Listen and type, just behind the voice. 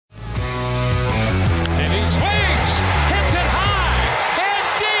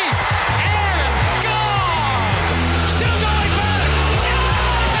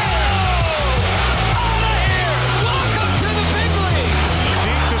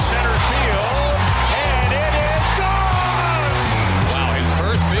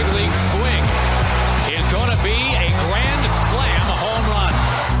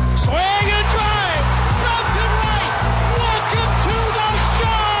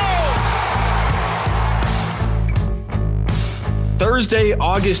Thursday,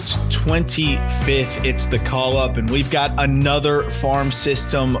 August 25th, it's the call up, and we've got another farm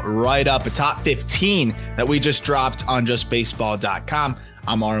system write-up, a top 15 that we just dropped on justbaseball.com.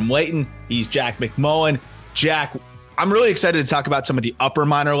 I'm Aram Layton. He's Jack McMullen. Jack, I'm really excited to talk about some of the upper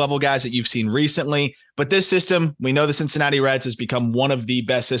minor level guys that you've seen recently, but this system, we know the Cincinnati Reds has become one of the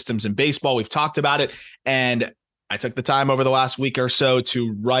best systems in baseball. We've talked about it, and I took the time over the last week or so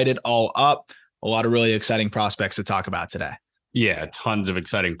to write it all up. A lot of really exciting prospects to talk about today. Yeah, tons of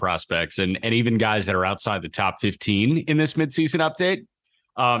exciting prospects and even guys that are outside the top 15 in this midseason update.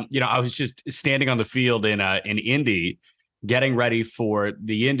 I was just standing on the field in Indy, getting ready for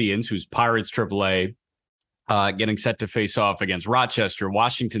the Indians, who's Pirates AAA, getting set to face off against Rochester,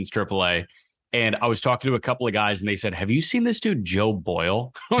 Washington's AAA. And I was talking to a couple of guys and they said, "Have you seen this dude, Joe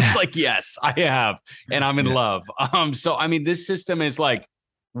Boyle?" I was like, "Yes, I have." And I'm in love. So, I mean, this system is like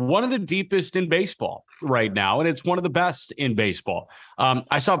one of the deepest in baseball right now, and it's one of the best in baseball.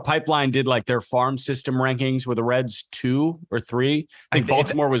 I saw Pipeline did like their farm system rankings with the Reds 2 or 3. I think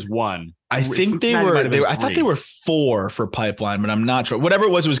Baltimore was 1. I think they were. I thought they were 4 for Pipeline, but I'm not sure. Whatever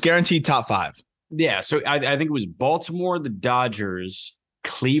it was guaranteed top 5. Yeah, so I think it was Baltimore, the Dodgers,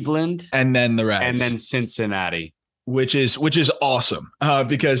 Cleveland, and then the Reds, and then Cincinnati, which is awesome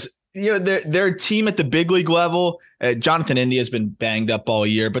because their team at the big league level. Jonathan India has been banged up all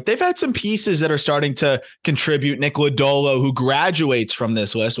year, but they've had some pieces that are starting to contribute. Nick Lodolo, who graduates from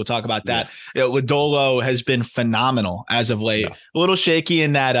this list, we'll talk about that. Yeah. Lodolo has been phenomenal as of late. Yeah. A little shaky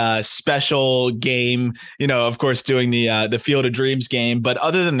in that special game, of course, doing the Field of Dreams game. But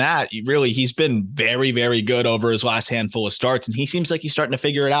other than that, really, he's been very, very good over his last handful of starts, and he seems like he's starting to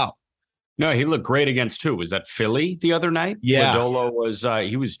figure it out. No, he looked great against who? Was that Philly the other night? Yeah. Lodolo was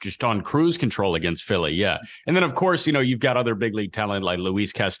he was just on cruise control against Philly. Yeah. And then, of course, you've got other big league talent like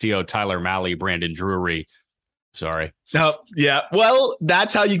Luis Castillo, Tyler Mahle, Brandon Drury. Sorry. No, yeah. Well,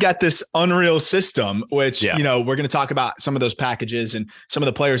 that's how you got this unreal system, which, we're going to talk about some of those packages and some of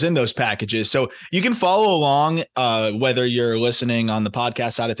the players in those packages. So you can follow along whether you're listening on the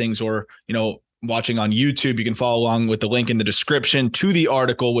podcast side of things or, watching on YouTube. You can follow along with the link in the description to the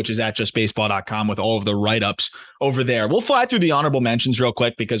article, which is at justbaseball.com with all of the write-ups over there. We'll fly through the honorable mentions real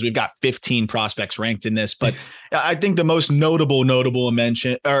quick because we've got 15 prospects ranked in this, but I think the most notable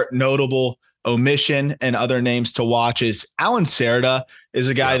omission and other names to watch is Alan Cerda is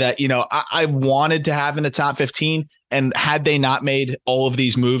a guy that, I wanted to have in the top 15. And had they not made all of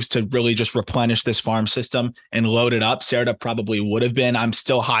these moves to really just replenish this farm system and load it up, Cerda probably would have been. I'm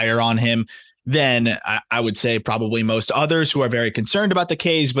still higher on him than I would say probably most others who are very concerned about the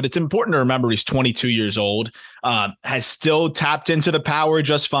K's. But it's important to remember he's 22 years old, has still tapped into the power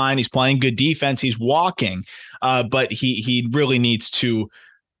just fine. He's playing good defense. He's walking, but he really needs to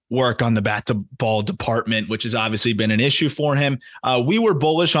work on the bat to ball department, which has obviously been an issue for him. We were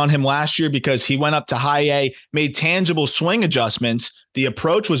bullish on him last year because he went up to high A, made tangible swing adjustments. The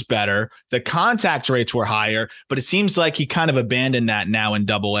approach was better. The contact rates were higher, but it seems like he kind of abandoned that now in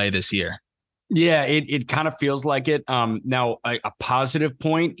Double A this year. Yeah, it kind of feels like it. Now, a positive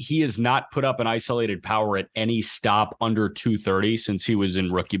point, he has not put up an isolated power at any stop under 230 since he was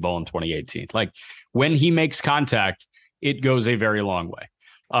in rookie ball in 2018. Like when he makes contact, it goes a very long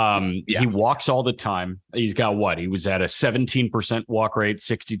way. He walks all the time. He's got he was at a 17% walk rate,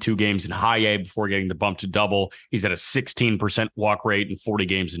 62 games in high A before getting the bump to double. He's at a 16% walk rate in 40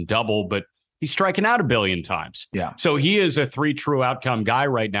 games in double, but he's striking out a billion times. Yeah. So he is a 3 true outcome guy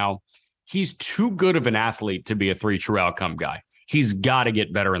right now. He's too good of an athlete to be a 3 true outcome guy. He's got to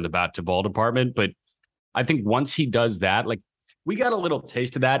get better in the bat to ball department. But I think once he does that, like we got a little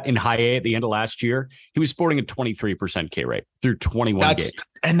taste of that in high A at the end of last year. He was sporting a 23% K rate through 21 games.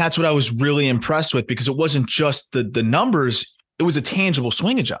 And that's what I was really impressed with because it wasn't just the numbers. It was a tangible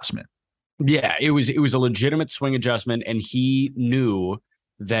swing adjustment. Yeah, it was a legitimate swing adjustment. And he knew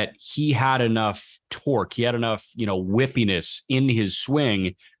that he had enough torque. He had enough, whippiness in his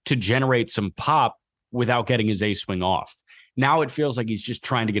swing to generate some pop without getting his A swing off. Now it feels like he's just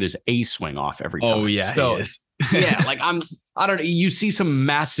trying to get his A swing off every time. Oh yeah, so, he is. Yeah, like I don't know. You see some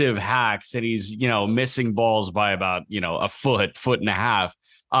massive hacks and he's, missing balls by about, a foot and a half.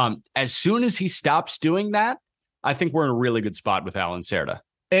 As soon as he stops doing that, I think we're in a really good spot with Alan Cerda.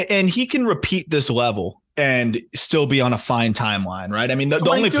 And he can repeat this level and still be on a fine timeline, right? I mean, the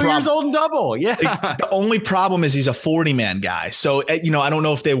only 22 years old and double. Yeah. The only problem is he's a 40-man guy. So, I don't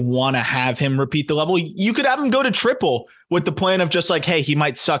know if they want to have him repeat the level. You could have him go to triple with the plan of just like, hey, he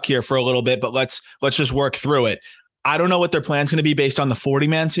might suck here for a little bit, but let's just work through it. I don't know what their plan's going to be based on the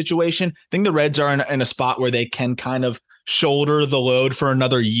 40-man situation. I think the Reds are in a spot where they can kind of shoulder the load for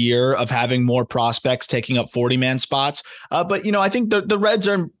another year of having more prospects taking up 40-man spots. But, I think the Reds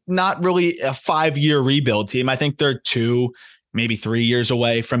are not really a 5-year rebuild team. I think they're 2, maybe 3 years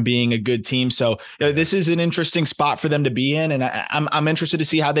away from being a good team. So this is an interesting spot for them to be in. And I'm interested to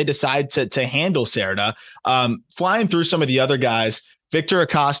see how they decide to handle Cerda. Flying through some of the other guys, Victor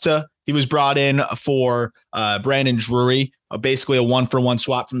Acosta, he was brought in for Brandon Drury, basically a 1-for-1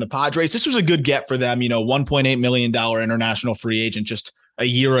 swap from the Padres. This was a good get for them, $1.8 million international free agent just a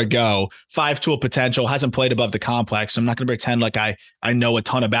year ago, 5-tool potential, hasn't played above the complex. So I'm not going to pretend like I know a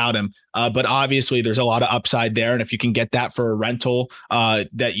ton about him, but obviously there's a lot of upside there. And if you can get that for a rental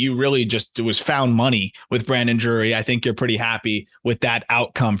that you really just, it was found money with Brandon Drury, I think you're pretty happy with that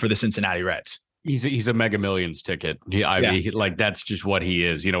outcome for the Cincinnati Reds. He's a Mega Millions ticket. I mean, like, that's just what he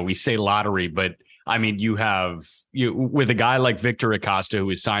is. We say lottery, but I mean, you with a guy like Victor Acosta, who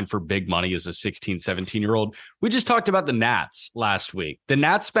is signed for big money as a 16, 17-year-old. We just talked about the Nats last week. The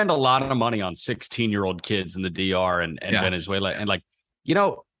Nats spend a lot of money on 16-year-old kids in the DR and Venezuela. And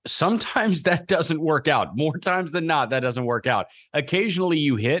sometimes that doesn't work out. More times than not, that doesn't work out. Occasionally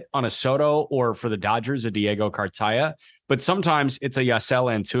you hit on a Soto, or for the Dodgers, a Diego Cartaya, but sometimes it's a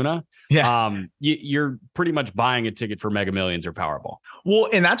Yasel Antuna. Yeah. You're pretty much buying a ticket for Mega Millions or Powerball. Well,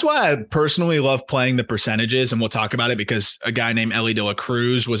 and that's why I personally love playing the percentages, and we'll talk about it because a guy named Ellie De La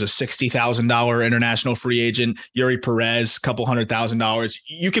Cruz was a $60,000 international free agent. Yuri Perez, $200,000.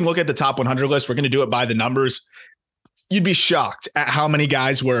 You can look at the top 100 list. We're going to do it by the numbers. You'd be shocked at how many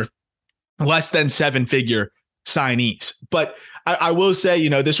guys were less than 7-figure signees. But I will say,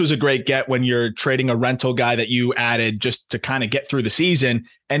 this was a great get when you're trading a rental guy that you added just to kind of get through the season,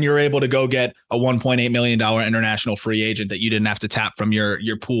 and you're able to go get a $1.8 million international free agent that you didn't have to tap from your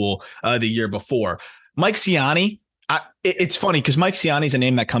pool the year before. Mike Ciani, it's funny because Mike Ciani is a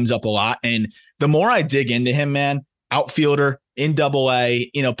name that comes up a lot. And the more I dig into him, man, outfielder in Double-A,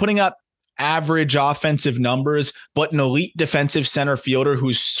 putting up average offensive numbers, but an elite defensive center fielder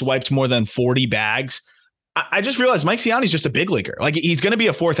who's swiped more than 40 bags. I just realized Mike Ciani's just a big leaguer. Like, he's going to be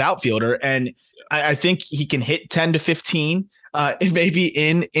a fourth outfielder, and I think he can hit 10 to 15, maybe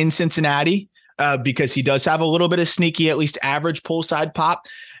in Cincinnati, because he does have a little bit of sneaky, at least average pull side pop.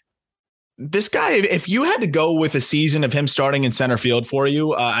 This guy, if you had to go with a season of him starting in center field for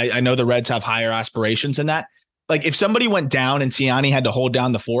you, I know the Reds have higher aspirations than that. Like, if somebody went down and Ciani had to hold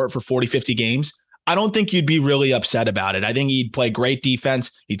down the fort for 40, 50 games, I don't think you'd be really upset about it. I think he'd play great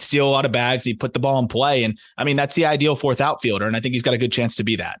defense. He'd steal a lot of bags. He'd put the ball in play. And I mean, that's the ideal fourth outfielder. And I think he's got a good chance to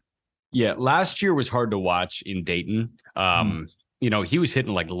be that. Yeah. Last year was hard to watch in Dayton. He was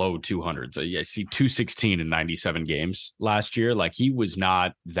hitting like low 200s. I see 216 in 97 games last year. Like, he was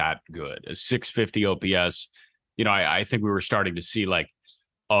not that good. A 650 OPS. I think we were starting to see like,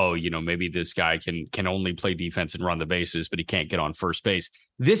 maybe this guy can only play defense and run the bases, but he can't get on first base.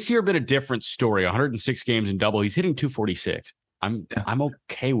 This year been a different story. 106 games in double. He's hitting 246. I'm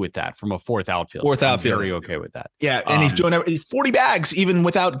okay with that from a fourth outfielder. I'm very okay with that. Yeah, and he's doing 40 bags even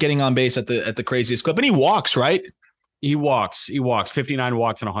without getting on base at the craziest clip. And he walks, right? He walks 59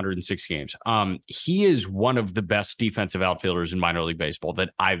 walks in 106 games. He is one of the best defensive outfielders in minor league baseball that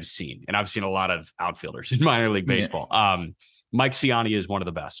I've seen. And I've seen a lot of outfielders in minor league baseball. Yeah. Mike Ciani is one of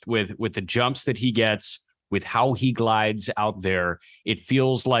the best with the jumps that he gets, with how he glides out there. It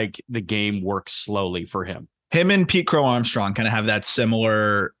feels like the game works slowly for him. Him and Pete Crow Armstrong kind of have that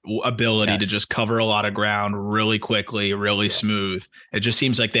similar ability to just cover a lot of ground really quickly, really smooth. It just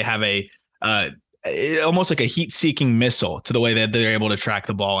seems like they have almost like a heat-seeking missile to the way that they're able to track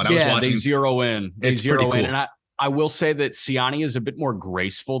the ball. And I was watching, they zero in. Cool. And I will say that Ciani is a bit more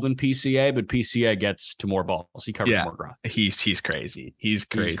graceful than PCA, but PCA gets to more balls. He covers more ground. He's crazy. He's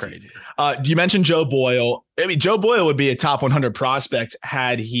crazy. You mentioned Joe Boyle. I mean, Joe Boyle would be a top 100 prospect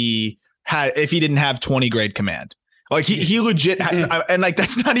if he didn't have 20 grade command. Like, he legit, and like,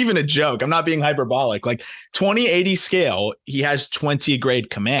 that's not even a joke. I'm not being hyperbolic. Like, 20/80 scale, he has 20 grade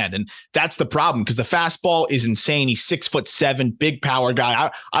command. And that's the problem, because the fastball is insane. He's 6'7", big power guy.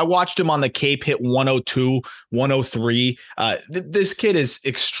 I watched him on the Cape hit 102, 103. This kid is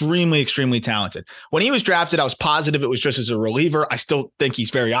extremely, extremely talented. When he was drafted, I was positive it was just as a reliever. I still think he's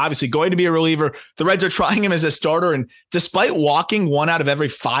very obviously going to be a reliever. The Reds are trying him as a starter. And despite walking 1 out of every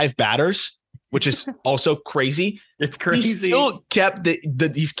 5 batters, which is also crazy. It's crazy. He still kept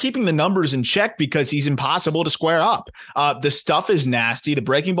he's keeping the numbers in check because he's impossible to square up. The stuff is nasty. The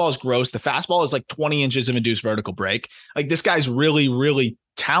breaking ball is gross. The fastball is like 20 inches of induced vertical break. Like, this guy's really, really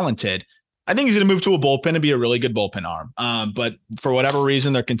talented. I think he's going to move to a bullpen and be a really good bullpen arm. But for whatever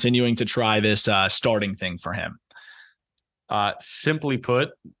reason, they're continuing to try this starting thing for him. Simply put,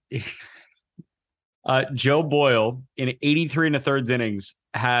 Joe Boyle in 83 and a third innings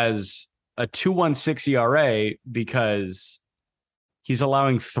has a 2.16 ERA because he's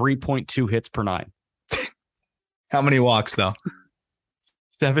allowing 3.2 hits per nine. How many walks though?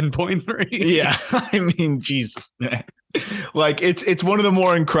 7.3. Yeah. I mean, Jesus, man. Like it's one of the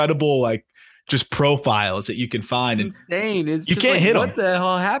more incredible, like just profiles that you can find. It's insane. It's you just can't like, hit what him. the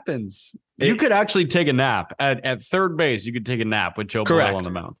hell happens? You could actually take a nap at third base. You could take a nap with Joe correct. Boyle on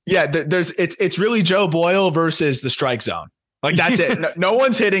the mound. Yeah. It's really Joe Boyle versus the strike zone. Like that's Yes. it. No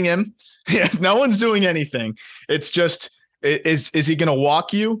one's hitting him. Yeah. No one's doing anything. It's just, is he going to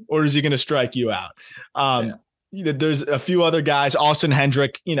walk you or is he going to strike you out? Yeah. You know, there's a few other guys. Austin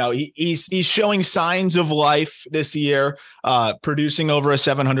Hendrick, you know, he's showing signs of life this year, producing over a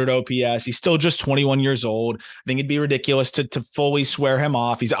 700 OPS. He's still just 21 years old. I think it'd be ridiculous to fully swear him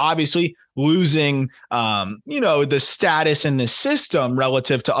off. He's obviously losing, you know, the status in the system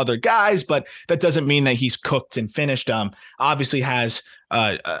relative to other guys, but that doesn't mean that he's cooked and finished. Obviously has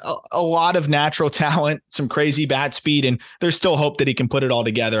a lot of natural talent, some crazy bat speed, and there's still hope that he can put it all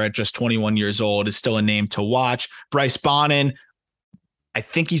together at just 21 years old. Is still a name to watch. Bryce Bonnin, I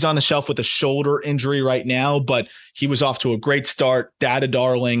think he's on the shelf with a shoulder injury right now, but he was off to a great start. Data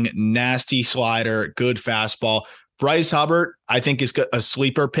darling, nasty slider, good fastball. Bryce Hubbard, I think, is a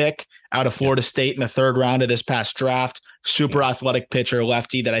sleeper pick out of Florida State in the third round of this past draft. Super athletic pitcher,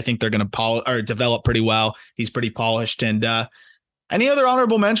 lefty that I think they're going to develop pretty well. He's pretty polished. And any other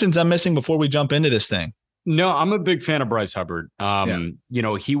honorable mentions I'm missing before we jump into this thing? No, I'm a big fan of Bryce Hubbard. You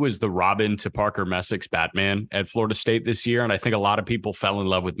know, he was the Robin to Parker Messick's Batman at Florida State this year. And I think a lot of people fell in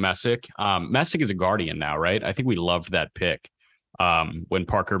love with Messick. Messick is a Guardian now, right? I think we loved that pick when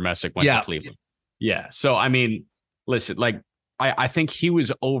Parker Messick went to Cleveland. Yeah. So, I mean, listen, like, I think he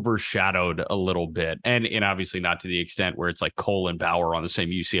was overshadowed a little bit. And obviously not to the extent where it's like Cole and Bauer on the same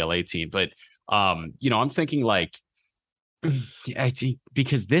UCLA team. But, you know, I'm thinking like, I think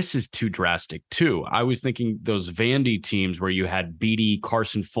because this is too drastic too. I was thinking those Vandy teams where you had Beatty,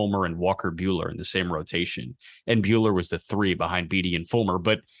 Carson Fulmer, and Walker Buehler in the same rotation, and Buehler was the three behind Beatty and Fulmer.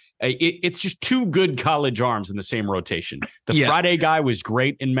 But it's just two good college arms in the same rotation. The Friday guy was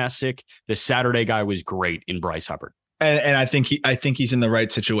great in Messick. The Saturday guy was great in Bryce Hubbard. And I think he's in the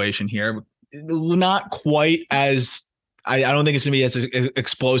right situation here. Not quite as. I don't think it's going to be as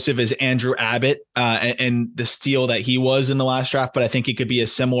explosive as Andrew Abbott and the steal that he was in the last draft, but I think he could be a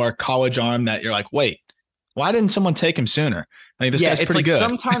similar college arm that you're like, wait, why didn't someone take him sooner? Like this guy's pretty like good.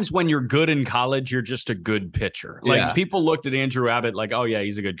 Sometimes when you're good in college, you're just a good pitcher. Like people looked at Andrew Abbott like, oh yeah,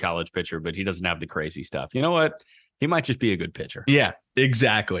 he's a good college pitcher, but he doesn't have the crazy stuff. You know what? He might just be a good pitcher. Yeah,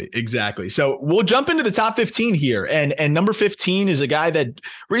 exactly. So we'll jump into the top 15 here. And number 15 is a guy that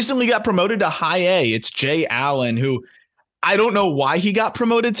recently got promoted to high A. It's Jay Allen, who I don't know why he got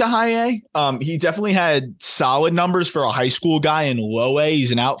promoted to high A. He definitely had solid numbers for a high school guy in low A.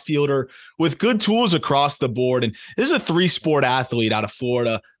 He's an outfielder with good tools across the board. And this is a 3-sport athlete out of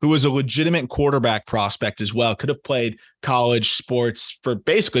Florida who was a legitimate quarterback prospect as well. Could have played college sports for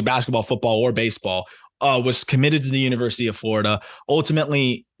basically basketball, football, or baseball. Was committed to the University of Florida,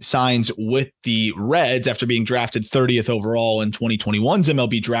 ultimately signs with the Reds after being drafted 30th overall in 2021's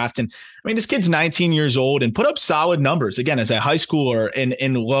MLB draft. And I mean, this kid's 19 years old and put up solid numbers again as a high schooler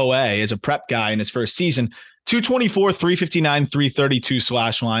in low A as a prep guy in his first season. 224, 359, 332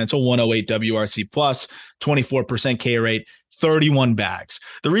 slash line. It's a 108 WRC plus, 24% K rate, 31 bags.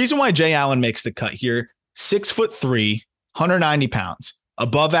 The reason why Jay Allen makes the cut here, 6'3", 190 pounds,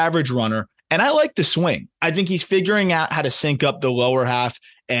 above average runner. And I like the swing. I think he's figuring out how to sync up the lower half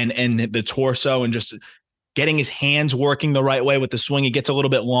and the torso and just getting his hands working the right way with the swing. He gets a little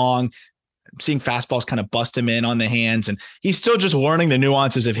bit long. I'm seeing fastballs kind of bust him in on the hands. And he's still just learning the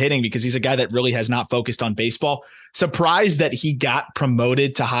nuances of hitting because he's a guy that really has not focused on baseball. Surprised that he got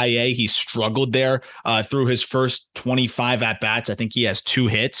promoted to high A. He struggled there through his first 25 at-bats. I think he has 2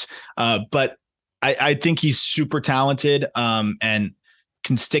 hits. But I think he's super talented and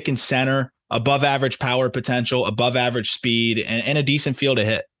can stick in center. Above average power potential, above average speed, and a decent field to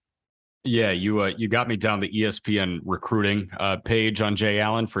hit. Yeah, you got me down the ESPN recruiting page on Jay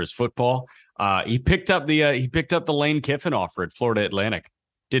Allen for his football. He picked up the Lane Kiffin offer at Florida Atlantic.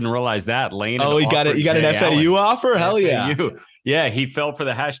 Didn't realize that Lane. Oh, he got it. You got an FAU offer? Hell yeah! Yeah, he fell for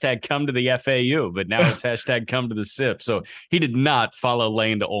the hashtag come to the FAU, but now it's hashtag come to the SIP. So he did not follow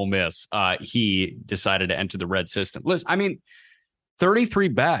Lane to Ole Miss. He decided to enter the Red system. Listen, I mean, 33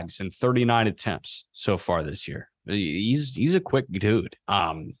 bags and 39 attempts so far this year. He's a quick dude.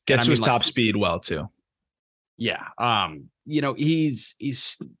 Gets to his top speed well too. Yeah. You know, he's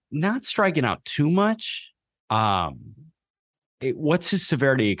not striking out too much. What's his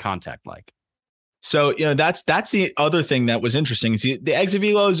severity of contact like? So, that's the other thing that was interesting. Is the exit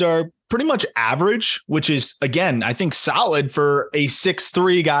velos are pretty much average, which is, again, I think solid for a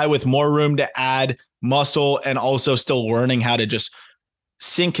 6'3" guy with more room to add muscle and also still learning how to just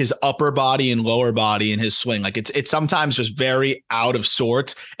sink his upper body and lower body in his swing. Like it's sometimes just very out of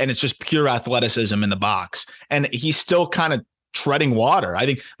sorts, and it's just pure athleticism in the box. And he's still kind of treading water. I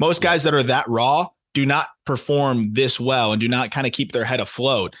think most guys that are that raw do not perform this well and do not kind of keep their head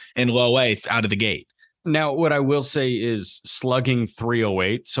afloat in low A out of the gate. Now, what I will say is slugging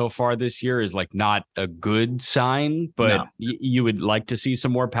 308 so far this year is like not a good sign, but no. You would like to see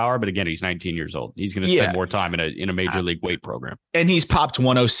some more power. But again, he's 19 years old. He's going to spend more time in a major league weight program. And he's popped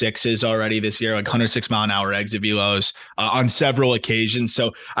 106s already this year, like 106 mile an hour exit velos on several occasions.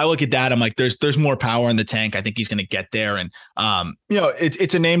 So I look at that. I'm like, there's more power in the tank. I think he's going to get there. And,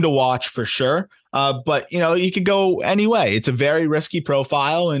 it's a name to watch for sure. But you could go any way. It's a very risky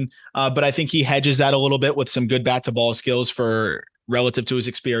profile, and but I think he hedges that a little bit with some good bat to ball skills for relative to his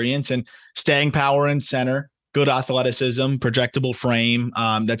experience and staying power in center, good athleticism, projectable frame.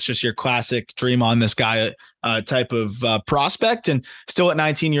 That's just your classic dream on this guy type of prospect, and still at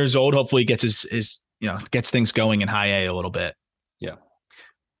 19 years old, hopefully he gets his gets things going in high A a little bit. Yeah.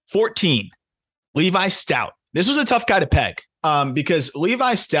 14, Levi Stout. This was a tough guy to peg because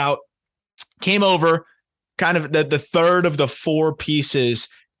Levi Stout came over kind of the third of the four pieces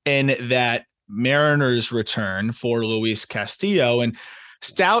in that Mariners return for Luis Castillo. And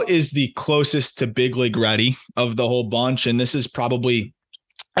Stout is the closest to big league ready of the whole bunch. And this is probably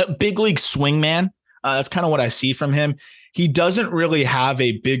a big league swingman. That's kind of what I see from him. He doesn't really have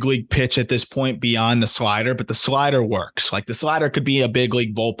a big league pitch at this point beyond the slider, but the slider works. Like the slider could be a big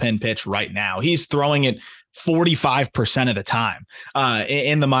league bullpen pitch right now. He's throwing it 45% of the time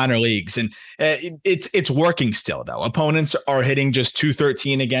in the minor leagues. And it's working still, though. Opponents are hitting just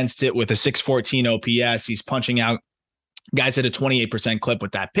 213 against it with a 614 OPS. He's punching out guys at a 28% clip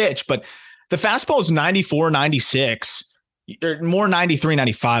with that pitch. But the fastball is 94, 96, or more 93,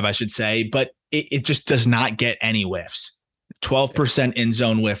 95, I should say. But it just does not get any whiffs. 12% in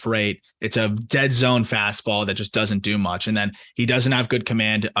zone whiff rate. It's a dead zone fastball that just doesn't do much. And then he doesn't have good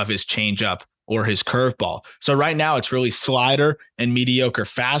command of his changeup or his curveball. So right now it's really slider and mediocre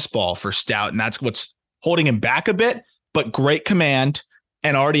fastball for Stout. And that's what's holding him back a bit, but great command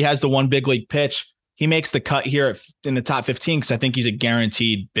and already has the one big league pitch. He makes the cut here in the top 15 because I think he's a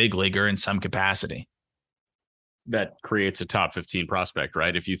guaranteed big leaguer in some capacity. That creates a top 15 prospect,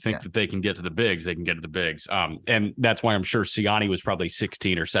 right? If you think that they can get to the bigs, they can get to the bigs. And that's why I'm sure Ciani was probably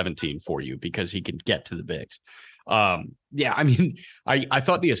 16 or 17 for you because he can get to the bigs. I mean, I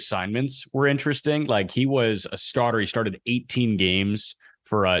thought the assignments were interesting. Like he was a starter. He started 18 games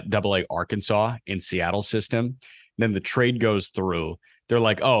for AA Arkansas in Seattle system. Then the trade goes through. They're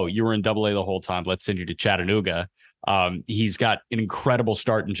like, oh, you were in AA the whole time. Let's send you to Chattanooga. He's got an incredible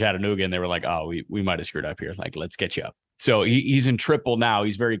start in Chattanooga. And they were like, oh, we might have screwed up here. Like, let's get you up. So he's in triple now.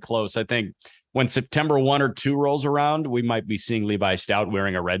 He's very close. I think when September 1 or 2 rolls around, we might be seeing Levi Stout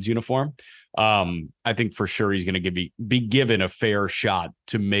wearing a Reds uniform. I think for sure he's going to be given a fair shot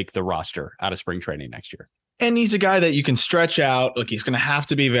to make the roster out of spring training next year. And he's a guy that you can stretch out. Look, he's going to have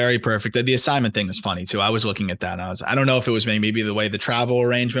to be very perfect. The assignment thing is funny too. I was looking at that and I don't know if it was maybe the way the travel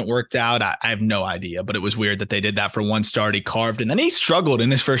arrangement worked out. I have no idea, but it was weird that they did that for one start. He carved and then he struggled in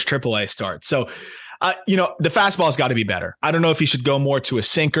his first AAA start. So, the fastball's got to be better. I don't know if he should go more to a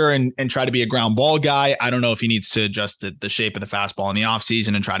sinker and try to be a ground ball guy. I don't know if he needs to adjust the shape of the fastball in the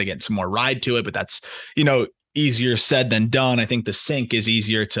offseason and try to get some more ride to it, but that's, easier said than done. I think the sink is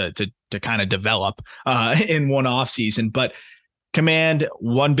easier to kind of develop in one offseason, but command,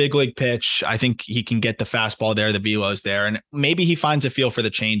 one big league pitch. I think he can get the fastball there, the velo's there, and maybe he finds a feel for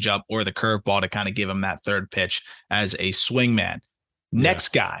the changeup or the curveball to kind of give him that third pitch as a swingman.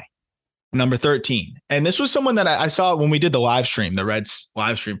 Next guy, number 13. And this was someone that I saw when we did the live stream, the Reds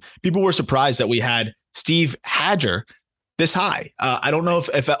live stream. People were surprised that we had Steve Hadger this high. I don't know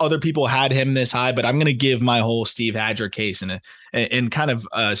if other people had him this high, but I'm going to give my whole Steve Hadger case in kind of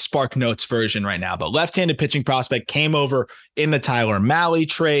a Spark Notes version right now. But left-handed pitching prospect came over in the Tyler Mahle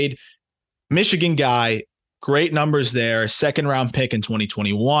trade. Michigan guy, great numbers there. Second round pick in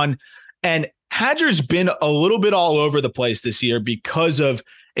 2021. And Hadger's been a little bit all over the place this year because of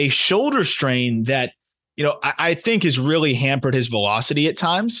a shoulder strain that, I think has really hampered his velocity at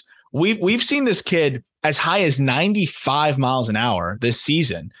times. We've seen this kid as high as 95 miles an hour this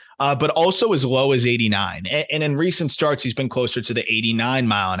season. but also as low as 89. And in recent starts, he's been closer to the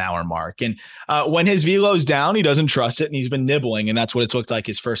 89-mile-an-hour mark. And when his velo's down, he doesn't trust it, and he's been nibbling, and that's what it's looked like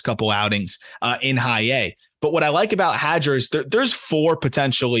his first couple outings in high A. But what I like about Hadger is there's 4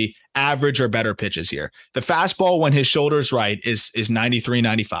 potentially average or better pitches here. The fastball, when his shoulder's right, is 93,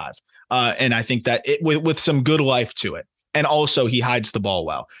 95. And I think that with some good life to it. And also he hides the ball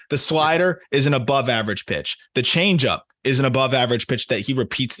well. The slider is an above average pitch. The changeup is an above average pitch that he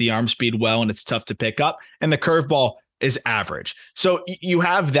repeats the arm speed well, and it's tough to pick up. And the curveball is average. So you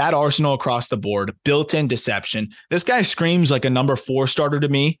have that arsenal across the board, built-in deception. This guy screams like a number 4 starter to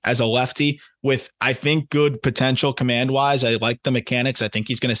me as a lefty with, I think, good potential command-wise. I like the mechanics. I think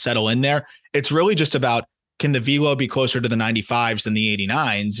he's going to settle in there. It's really just about, can the velo be closer to the 95s than the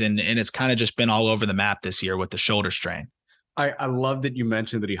 89s? And it's kind of just been all over the map this year with the shoulder strain. I love that you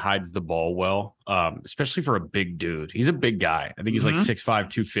mentioned that he hides the ball well, especially for a big dude. He's a big guy. I think he's like 6'5",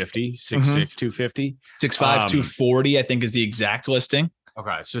 250, 6'6", 250. 6'5", 240, I think is the exact listing.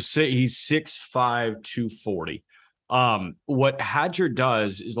 Okay, so he's 6'5", 240. What Hadger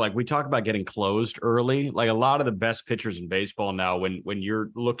does is, like, we talk about getting closed early. Like, a lot of the best pitchers in baseball now, when you're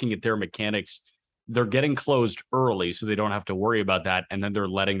looking at their mechanics, they're getting closed early so they don't have to worry about that, and then they're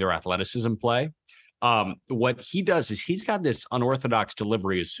letting their athleticism play. What he does is he's got this unorthodox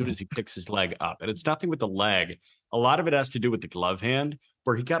delivery as soon as he picks his leg up, and it's nothing with the leg. A lot of it has to do with the glove hand,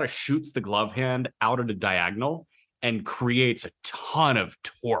 where he kind of shoots the glove hand out at a diagonal and creates a ton of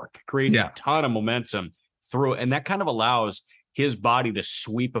torque, creates a ton of momentum through it. And that kind of allows his body to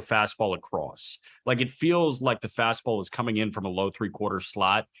sweep a fastball across. Like, it feels like the fastball is coming in from a low 3/4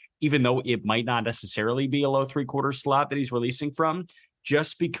 slot, even though it might not necessarily be a low 3/4 slot that he's releasing from,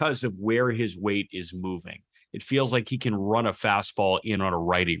 just because of where his weight is moving. It feels like he can run a fastball in on a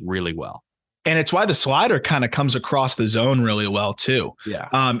righty really well. And it's why the slider kind of comes across the zone really well too. Yeah.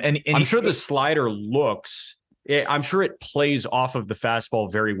 And I'm sure the slider I'm sure it plays off of the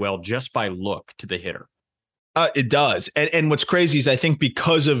fastball very well just by look to the hitter. It does. And what's crazy is I think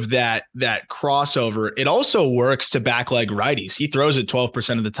because of that crossover, it also works to backleg righties. He throws it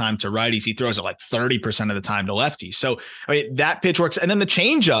 12% of the time to righties. He throws it like 30% of the time to lefties. So, I mean, that pitch works. And then the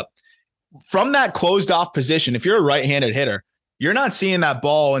changeup from that closed off position, if you're a right-handed hitter, you're not seeing that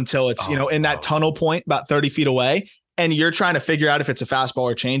ball until it's, in that tunnel point about 30 feet away. And you're trying to figure out if it's a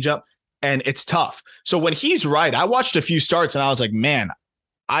fastball or changeup. And it's tough. So when he's right, I watched a few starts and I was like, man,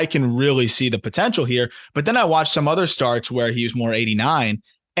 I can really see the potential here. But then I watched some other starts where he was more 89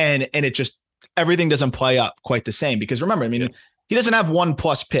 and it just, everything doesn't play up quite the same. Because remember, I mean, he doesn't have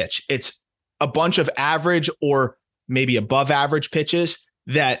 1+ pitch. It's a bunch of average or maybe above average pitches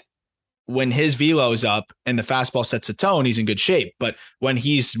that when his velo is up and the fastball sets a tone, he's in good shape. But when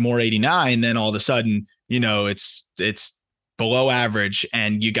he's more 89, then all of a sudden, it's below average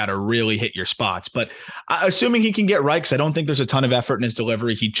and you got to really hit your spots. But assuming he can get right, because I don't think there's a ton of effort in his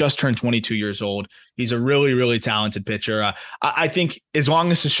delivery. He just turned 22 years old. He's a really, really talented pitcher. I think as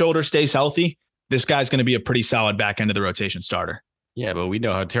long as his shoulder stays healthy, this guy's going to be a pretty solid back end of the rotation starter. Yeah, but we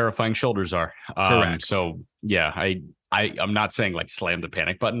know how terrifying shoulders are. Correct. So yeah, I'm not saying like slam the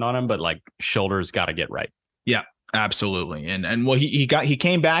panic button on him, but like shoulders got to get right. Yeah, absolutely. And well, he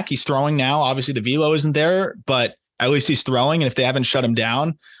came back. He's throwing now. Obviously the velo isn't there, but at least he's throwing. And if they haven't shut him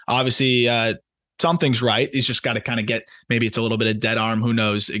down, obviously something's right. He's just got to kind of get, maybe it's a little bit of dead arm. Who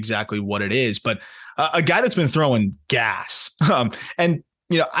knows exactly what it is, but a guy that's been throwing gas. And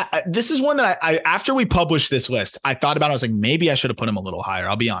this is one that I after we published this list, I thought about it. I was like, maybe I should have put him a little higher.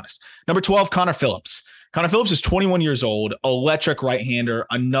 I'll be honest. Number 12, Connor Phillips. Connor Phillips is 21 years old, electric right-hander,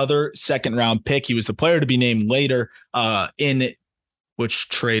 another second-round pick. He was the player to be named later in which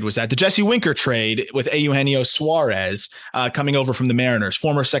trade was that? The Jesse Winker trade with Eugenio Suarez coming over from the Mariners,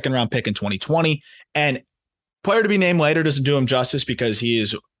 former second-round pick in 2020. And player to be named later doesn't do him justice because he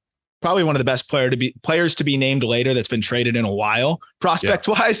is probably one of the best players to be named later that's been traded in a while,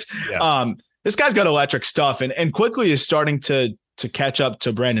 prospect-wise. Yeah. This guy's got electric stuff and quickly is starting to catch up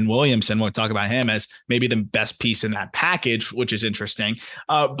to Brandon Williamson. We'll talk about him as maybe the best piece in that package, which is interesting.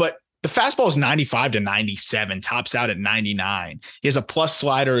 But the fastball is 95 to 97, tops out at 99. He has a plus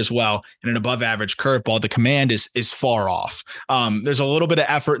slider as well and an above average curveball. The command is far off. There's a little bit of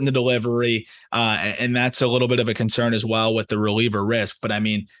effort in the delivery, and that's a little bit of a concern as well with the reliever risk. But I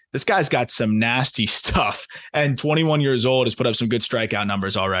mean, this guy's got some nasty stuff, and 21 years old has put up some good strikeout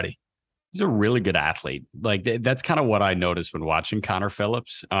numbers already. He's a really good athlete. Like that's kind of what I noticed when watching Connor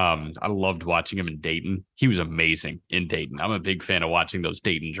Phillips. I loved watching him in Dayton. He was amazing in Dayton. I'm a big fan of watching those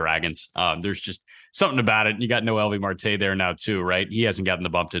Dayton Dragons. There's just something about it. You got Noelvi Marte there now too, right? He hasn't gotten the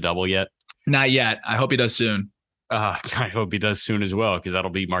bump to double yet. Not yet. I hope he does soon. I hope he does soon as well, because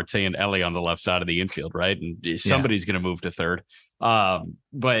that'll be Marte and Ellie on the left side of the infield, right? And somebody's going to move to third.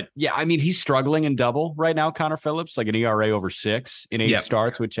 But yeah, I mean, he's struggling in double right now, Connor Phillips, like an ERA over 6 in 8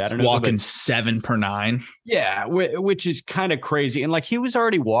 starts with Chattanooga. Walking 7 per 9. Yeah, which is kind of crazy. And like, he was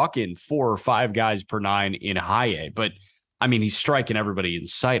already walking 4 or 5 guys per 9 in high A, but I mean, he's striking everybody in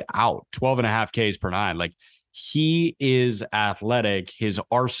sight out, 12.5 Ks per 9. Like, he is athletic. His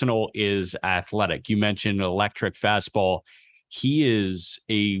arsenal is athletic. You mentioned electric fastball. He's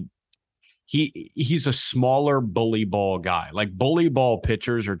a smaller bully ball guy. Like, bully ball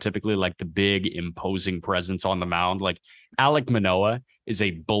pitchers are typically like the big imposing presence on the mound. Like, Alek Manoah is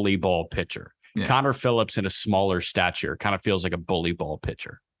a bully ball pitcher. Yeah. Connor Phillips, in a smaller stature, kind of feels like a bully ball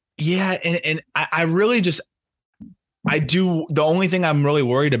pitcher. Yeah, and I really just the only thing I'm really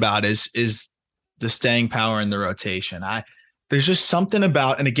worried about is the staying power in the rotation. There's just something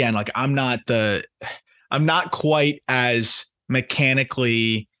about, and again, like I'm not quite as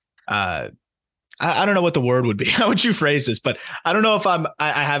mechanically, I don't know what the word would be. How would you phrase this? But I don't know if I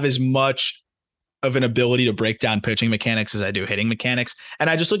have as much of an ability to break down pitching mechanics as I do hitting mechanics. And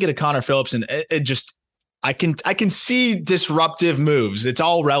I just look at a Connor Phillips and it just, I can see disruptive moves. It's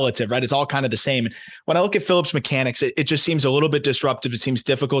all relative, right? It's all kind of the same. When I look at Phillips' mechanics, it just seems a little bit disruptive. It seems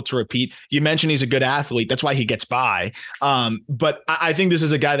difficult to repeat. You mentioned he's a good athlete. That's why he gets by. But I think this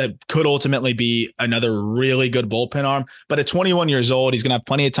is a guy that could ultimately be another really good bullpen arm. But at 21 years old, he's going to have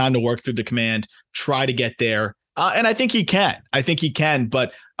plenty of time to work through the command, try to get there. And I think he can.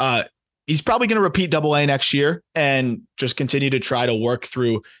 But he's probably going to repeat Double-A next year and just continue to try to work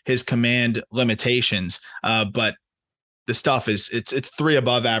through his command limitations. But the stuff it's 3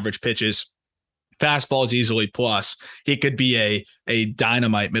 above average pitches. Fastball is easily plus. He could be a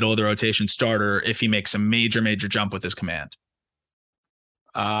dynamite middle of the rotation starter if he makes a major jump with his command.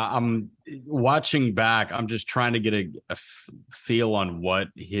 I'm watching back. I'm just trying to get a feel on what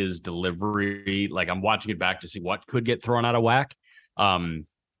his delivery, like I'm watching it back to see what could get thrown out of whack.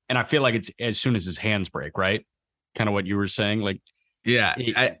 And I feel like it's as soon as his hands break, right? Kind of what you were saying. Like, yeah,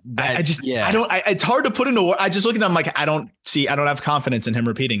 it's hard to put into words. I just look at him like, I don't have confidence in him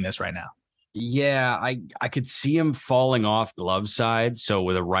repeating this right now. Yeah, I could see him falling off glove side. So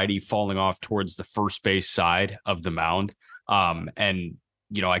with a righty falling off towards the first base side of the mound. And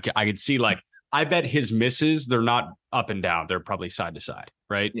you know, I could see, like, I bet his misses, they're not up and down. They're probably side to side.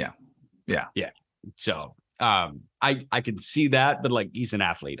 Right. Yeah. So, I can see that, but like, he's an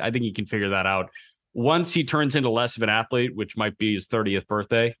athlete. I think he can figure that out. Once he turns into less of an athlete, which might be his 30th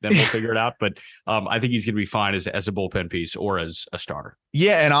birthday, then we'll figure it out. But I think he's going to be fine as a bullpen piece or as a starter.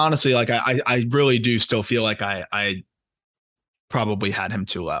 Yeah. And honestly, like I really do still feel like I probably had him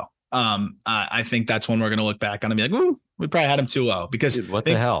too low. I think that's when we're going to look back on and be like, ooh, we probably had him too low because dude, what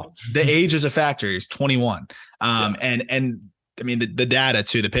the hell? The age is a factor. He's 21. And I mean, the data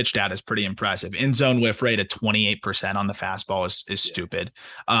too, the pitch data is pretty impressive. In zone whiff rate at 28% on the fastball is stupid.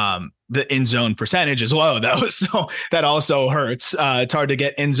 The in zone percentage is low though. So that also hurts. It's hard to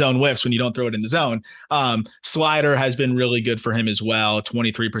get in zone whiffs when you don't throw it in the zone. Slider has been really good for him as well.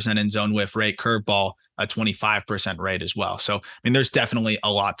 23% in zone whiff rate, curveball, a 25% rate as well. So, I mean, there's definitely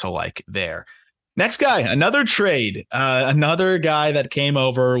a lot to like there. Next guy, another trade, another guy that came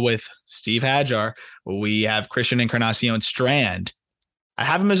over with Steve Hadjar. We have Christian Encarnacion Strand. I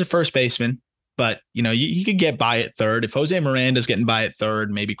have him as a first baseman, but you know, you could get by at third. If Jose Miranda's getting by at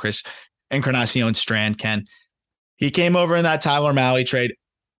third, maybe Chris Encarnacion Strand can. He came over in that Tyler Mahle trade.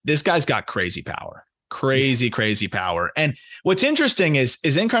 This guy's got crazy power, crazy power. And what's interesting is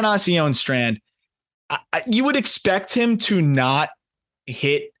Encarnacion Strand, you would expect him to not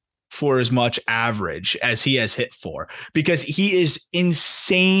hit for as much average as he has hit for, because he is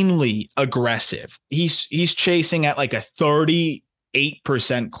insanely aggressive. He's chasing at like a 38%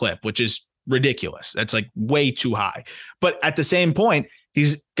 clip, which is ridiculous. That's like way too high. But at the same point,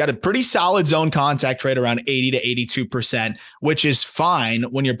 he's got a pretty solid zone contact rate around 80 to 82%, which is fine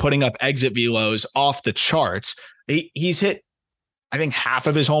when you're putting up exit velos off the charts. He's hit, I think, half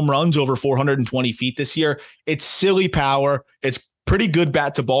of his home runs over 420 feet this year. It's silly power. It's pretty good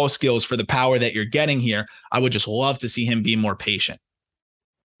bat to ball skills for the power that you're getting here. I would just love to see him be more patient.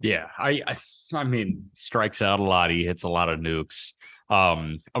 Yeah, I mean, strikes out a lot. He hits a lot of nukes.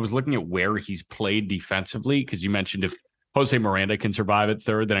 I was looking at where he's played defensively, because you mentioned if Jose Miranda can survive at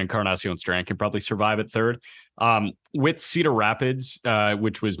third, then Encarnacion Strand can probably survive at third. With Cedar Rapids,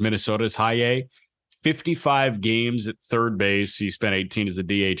 which was Minnesota's high A, 55 games at third base. He spent 18 as a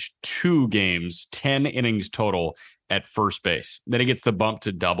DH, 2 games, 10 innings total at first base. Then he gets the bump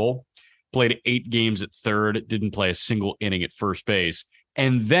to double, played 8 games at third, didn't play a single inning at first base.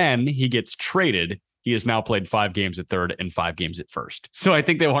 And then he gets traded He has now played 5 games at third and 5 games at first. So I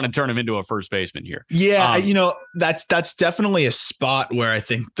think they want to turn him into a first baseman here. Yeah, that's definitely a spot where I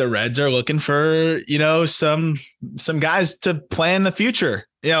think the Reds are looking for, some guys to plan the future.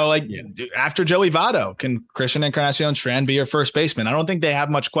 After Joey Votto, can Christian Encarnacion Strand be your first baseman? I don't think they have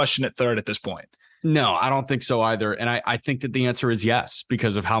much question at third at this point. No, I don't think so either. And I think that the answer is yes,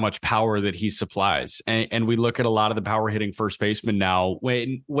 because of how much power that he supplies. And we look at a lot of the power hitting first baseman now.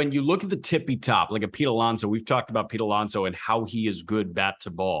 When you look at the tippy top, like a Pete Alonso, we've talked about Pete Alonso and how he is good bat to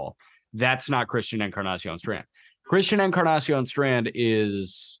ball. That's not Christian Encarnacion Strand. Christian Encarnacion Strand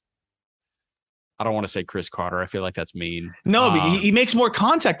is, I don't want to say Chris Carter. I feel like that's mean. No, but he makes more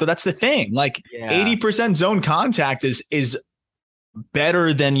contact, though. That's the thing. 80% zone contact is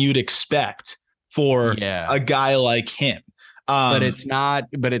better than you'd expect for a guy like him. But it's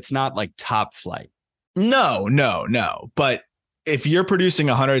not like top flight. No. But if you're producing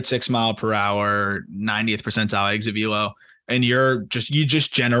 106 mile per hour, 90th percentile exit velo, and you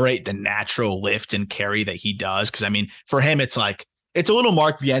just generate the natural lift and carry that he does. Cause I mean, for him, it's a little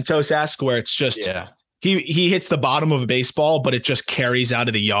Mark Vientos-esque where it's just, he hits the bottom of a baseball, but it just carries out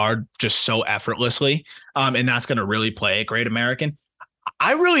of the yard just so effortlessly. And that's going to really play a great American.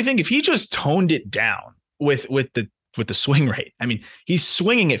 I really think if he just toned it down with the swing rate, I mean, he's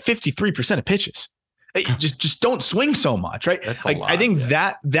swinging at 53% of pitches. Just don't swing so much, right? I think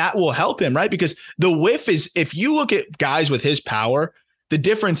that will help him, right? Because the whiff is, if you look at guys with his power, the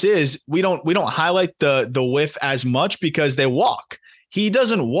difference is we don't highlight the whiff as much because they walk. He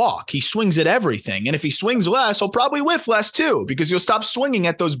doesn't walk. He swings at everything. And if he swings less, he'll probably whiff less too, because you'll stop swinging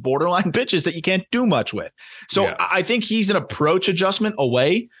at those borderline pitches that you can't do much with. So I think he's an approach adjustment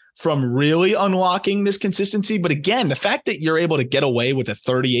away from really unlocking this consistency. But again, the fact that you're able to get away with a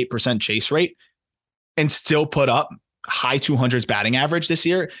 38% chase rate and still put up high 200s batting average this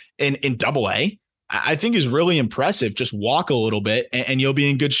year in Double-A, I think is really impressive. Just walk a little bit and you'll be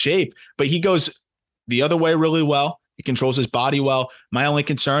in good shape. But he goes the other way really well. He controls his body well. My only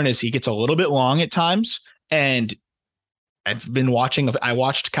concern is he gets a little bit long at times. And I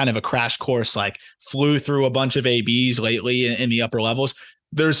watched kind of a crash course, flew through a bunch of ABs lately in the upper levels.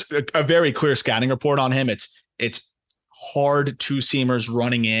 There's a very clear scouting report on him. It's hard two-seamers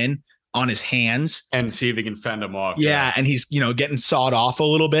running in on his hands and see if he can fend them off. Yeah. And he's, getting sawed off a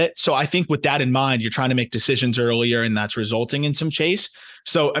little bit. So I think with that in mind, you're trying to make decisions earlier and that's resulting in some chase.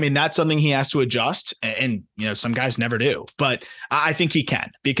 So, I mean, that's something he has to adjust and some guys never do, but I think he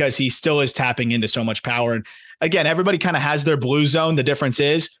can because he still is tapping into so much power. And again, everybody kind of has their blue zone. The difference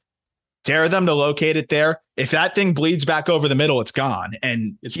is dare them to locate it there. If that thing bleeds back over the middle, it's gone.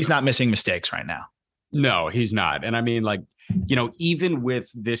 And he's not missing mistakes right now. No, he's not. And I mean, even with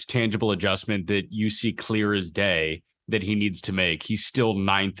this tangible adjustment that you see clear as day that he needs to make, he's still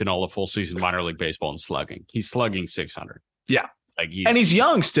 9th in all of full season minor league baseball in slugging. He's slugging 600. Yeah. He's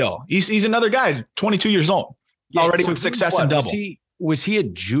young still. He's another guy, 22 years old, already with success in double. Was he a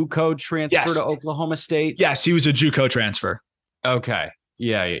JUCO transfer to Oklahoma State? Yes, he was a JUCO transfer. Okay.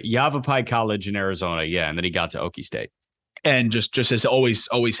 Yeah. Yavapai College in Arizona. Yeah. And then he got to Okie State. And just as always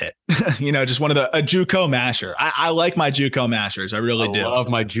hit, just one of a JUCO masher. I like my JUCO mashers. I really do. I love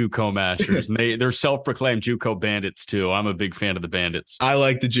my JUCO mashers. And they're self-proclaimed JUCO bandits too. I'm a big fan of the bandits. I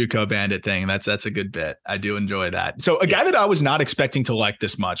like the JUCO bandit thing. That's a good bit. I do enjoy that. So a guy that I was not expecting to like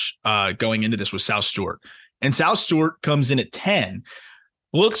this much going into this was Sal Stewart. And Sal Stewart comes in at 10.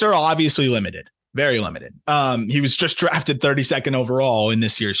 Looks are obviously limited. Very limited. He was just drafted 32nd overall in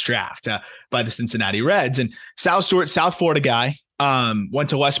this year's draft by the Cincinnati Reds. And Sal Stewart, South Florida guy, went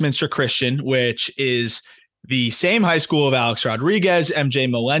to Westminster Christian, which is the same high school of Alex Rodriguez, MJ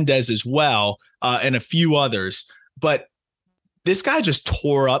Melendez as well, and a few others. But this guy just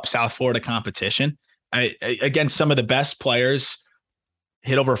tore up South Florida competition against some of the best players,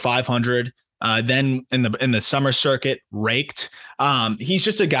 hit over 500. Then in the summer circuit, raked. He's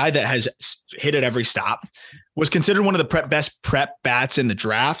just a guy that has hit at every stop, was considered one of the best prep bats in the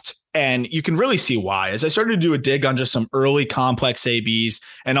draft. And you can really see why. As I started to do a dig on just some early complex ABs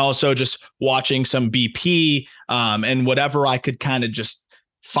and also just watching some BP and whatever I could kind of just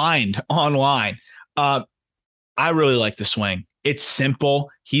find online, I really like the swing. It's simple.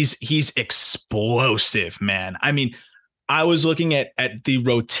 He's explosive, man. I mean, I was looking at the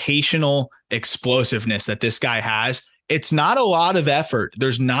rotational explosiveness that this guy has. It's not a lot of effort.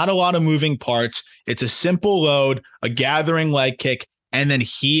 There's not a lot of moving parts. It's a simple load, a gathering leg kick, and then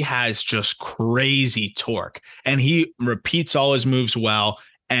he has just crazy torque. And he repeats all his moves well.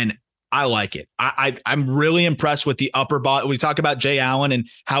 And I like it. I'm really impressed with the upper body. We talk about Jay Allen and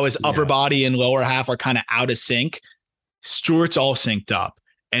how his upper body and lower half are kind of out of sync. Stewart's all synced up.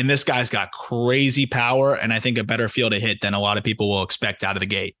 And this guy's got crazy power, and I think a better feel to hit than a lot of people will expect out of the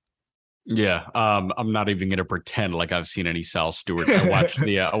gate. Yeah, I'm not even going to pretend like I've seen any Sal Stewart. I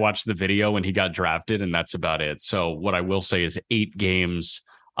watched the video when he got drafted, and that's about it. So what I will say is 8 games,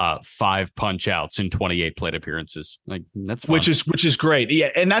 5 punch outs in 28 plate appearances. Like that's fun. which is great. Yeah,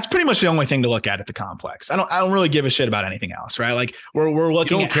 and that's pretty much the only thing to look at the complex. I don't really give a shit about anything else, right? Like we're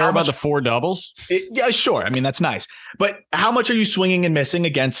looking. You don't care about the 4 doubles? Yeah, sure. I mean, that's nice, but how much are you swinging and missing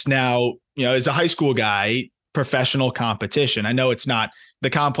against now? As a high school guy, professional competition. I know it's not. The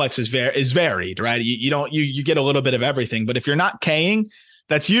complex is varied, right? You get a little bit of everything, but if you're not K'ing,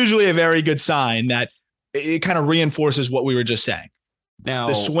 that's usually a very good sign that it kind of reinforces what we were just saying. Now,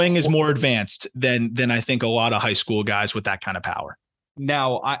 the swing is more advanced than I think a lot of high school guys with that kind of power.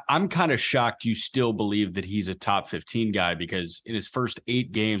 Now, I'm kind of shocked you still believe that he's a top 15 guy, because in his first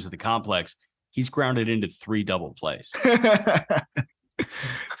 8 games of the complex, he's grounded into 3 double plays.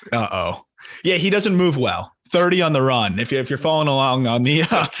 Uh-oh. Yeah, he doesn't move well. 30 on the run. If you're following along on the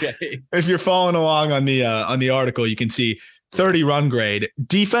if you're following along on the article, you can see 30 run grade.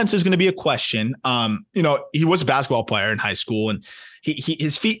 Defense is going to be a question. He was a basketball player in high school, and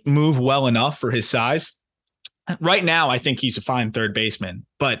his feet move well enough for his size. Right now, I think he's a fine third baseman,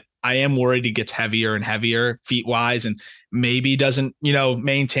 but I am worried he gets heavier and heavier feet wise, and maybe doesn't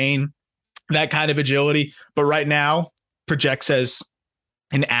maintain that kind of agility. But right now, projects as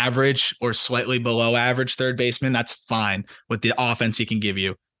an average or slightly below average third baseman. That's fine with the offense he can give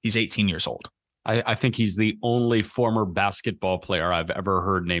you. He's 18 years old. I think he's the only former basketball player I've ever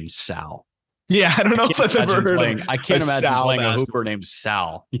heard named Sal. Yeah, I don't know if I've ever heard of I can't imagine playing a hooper named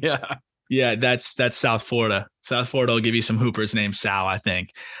Sal. Yeah. Yeah, that's South Florida. South Florida will give you some hoopers named Sal, I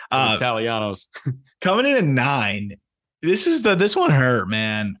think. Italianos. Coming in at 9. This one hurt,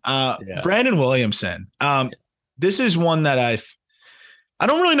 man. Brandon Williamson. This is one that I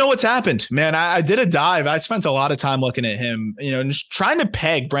don't really know what's happened, man. I did a dive. I spent a lot of time looking at him, and just trying to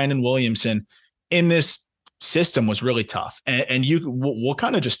peg Brandon Williamson in this system was really tough. And we'll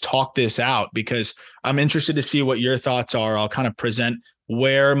kind of just talk this out, because I'm interested to see what your thoughts are. I'll kind of present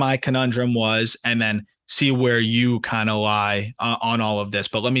where my conundrum was, and then see where you kind of lie on all of this.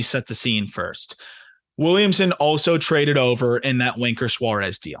 But let me set the scene first. Williamson also traded over in that Winker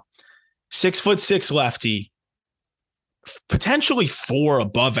Suarez deal. 6'6" lefty, potentially 4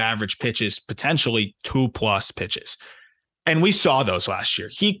 above average pitches, potentially 2+ pitches. And we saw those last year.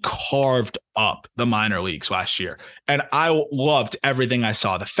 He carved up the minor leagues last year. And I loved everything I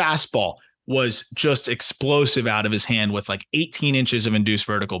saw. The fastball was just explosive out of his hand with like 18 inches of induced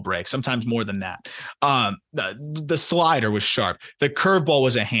vertical break, sometimes more than that. The slider was sharp. The curveball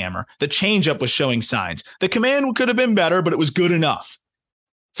was a hammer. The changeup was showing signs. The command could have been better, but it was good enough.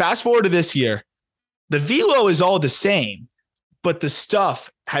 Fast forward to this year, the velo is all the same, but the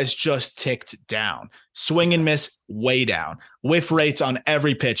stuff has just ticked down. Swing and miss, way down. Whiff rates on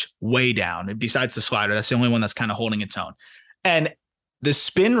every pitch, way down. Besides the slider, that's the only one that's kind of holding its own. And the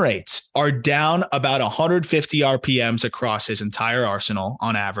spin rates are down about 150 RPMs across his entire arsenal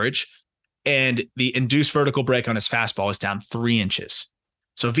on average. And the induced vertical break on his fastball is down 3 inches.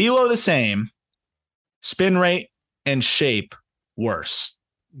 So velo the same, spin rate and shape worse.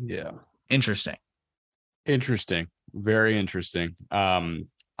 Yeah. Interesting. Very interesting.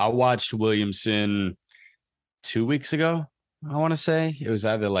 I watched Williamson 2 weeks ago. I want to say it was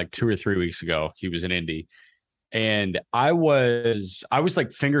either like 2 or 3 weeks ago. He was in Indy. And I was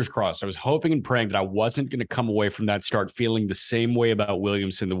like fingers crossed. I was hoping and praying that I wasn't going to come away from that start feeling the same way about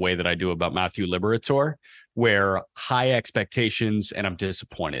Williamson the way that I do about Matthew Liberator, where high expectations and I'm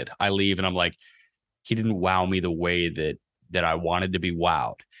disappointed. I leave and I'm like, he didn't wow me the way that I wanted to be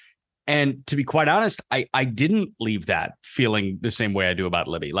wowed. And to be quite honest, I didn't leave that feeling the same way I do about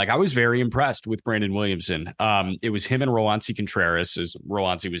Libby. Like I was very impressed with Brandon Williamson. It was him and Roansy Contreras, as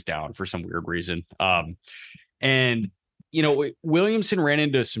Roansy was down for some weird reason. And, Williamson ran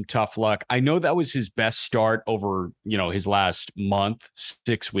into some tough luck. I know that was his best start over, his last month,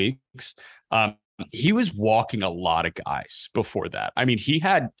 6 weeks. He was walking a lot of guys before that. I mean, he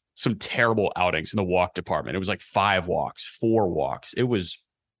had some terrible outings in the walk department. It was like 5 walks, 4 walks. It was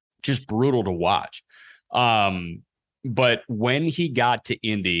just brutal to watch. But when he got to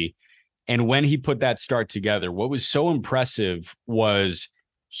Indy and when he put that start together, what was so impressive was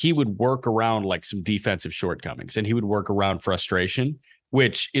he would work around like some defensive shortcomings and he would work around frustration,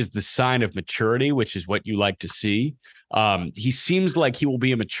 which is the sign of maturity, which is what you like to see. He seems like he will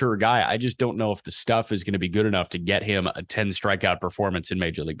be a mature guy. I just don't know if the stuff is going to be good enough to get him a 10 strikeout performance in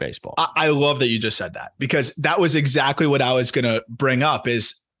Major League Baseball. I love that you just said that, because that was exactly what I was going to bring up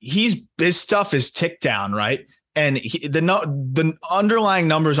is his stuff is ticked down, right? And the underlying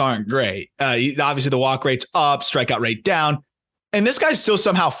numbers aren't great. Obviously, the walk rate's up, strikeout rate down. And this guy's still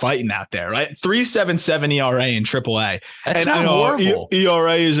somehow fighting out there, right? 3.77 ERA in AAA. That's and not horrible.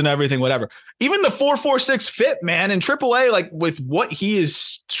 ERAs and everything, whatever. Even the 4.46 FIP, man, in AAA, like with what he is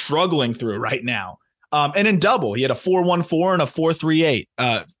struggling through right now. And in double, he had a 4.14 and a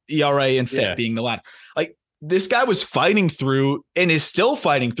 4.38 ERA and FIP being the latter. Like this guy was fighting through and is still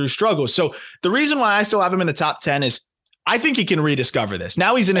fighting through struggles. So the reason why I still have him in the top 10 is I think he can rediscover this.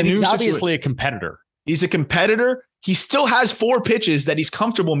 Now he's in a new situation. He's obviously a competitor. He's a competitor. He still has 4 pitches that he's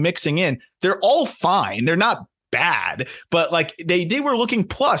comfortable mixing in. They're all fine. They're not bad, but like they were looking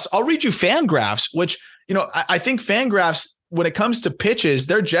plus. I'll read you Fangraphs, which, I think Fangraphs, when it comes to pitches,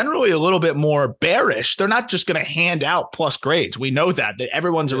 they're generally a little bit more bearish. They're not just going to hand out plus grades. We know that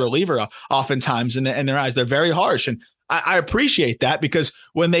everyone's a reliever oftentimes in their eyes. They're very harsh. And I appreciate that because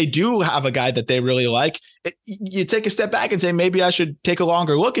when they do have a guy that they really like, you take a step back and say, maybe I should take a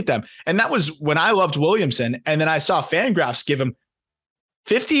longer look at them. And that was when I loved Williamson. And then I saw Fangraphs give him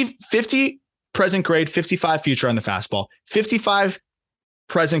 50 present grade, 55 future on the fastball, 55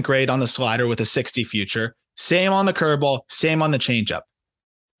 present grade on the slider with a 60 future, same on the curveball, same on the changeup.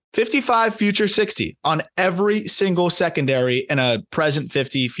 55 future 60 on every single secondary and a present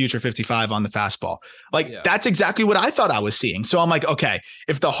 50 future 55 on the fastball. That's exactly what I thought I was seeing. So I'm like, okay,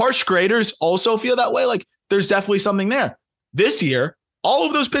 if the harsh graders also feel that way, like there's definitely something there. This year, all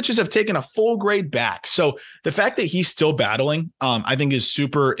of those pitches have taken a full grade back. So the fact that he's still battling, I think is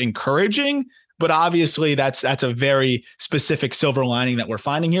super encouraging. But obviously that's a very specific silver lining that we're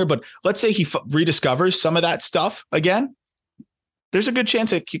finding here. But let's say he rediscovers some of that stuff again. There's a good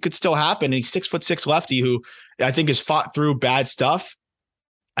chance it could still happen. He's 6'6" lefty who I think has fought through bad stuff.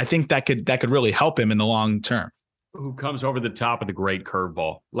 I think that could really help him in the long term. Who comes over the top of the great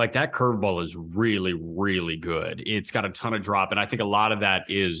curveball. Like that curveball is really, really good. It's got a ton of drop. And I think a lot of that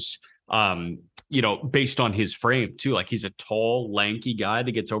is, based on his frame too. Like he's a tall, lanky guy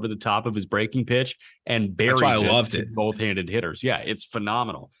that gets over the top of his breaking pitch and buries both-handed hitters. Yeah, it's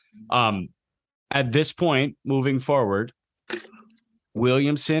phenomenal. At this point, moving forward,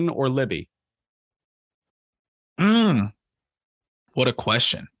 Williamson or Libby? What a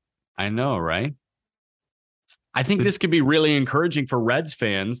question. I know, right? I think this could be really encouraging for Reds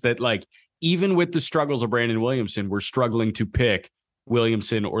fans that, like, even with the struggles of Brandon Williamson, we're struggling to pick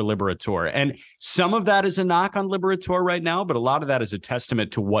Williamson or Liberatore. And some of that is a knock on Liberatore right now, but a lot of that is a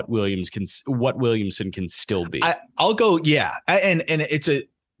testament to what Williamson can still be. I'll go, yeah. And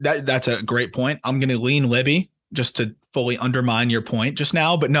that's a great point. I'm going to lean Libby just to fully undermine your point just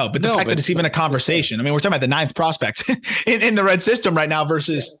now, but the fact that it's even a conversation. I mean, we're talking about the 9th prospect in the Red system right now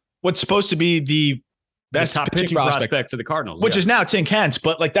versus what's supposed to be the best top pitching prospect for the Cardinals, which is now Tink Hence,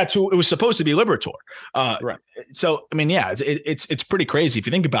 but like that's who it was supposed to be, Liberatore. Right. So, I mean, yeah, it's pretty crazy if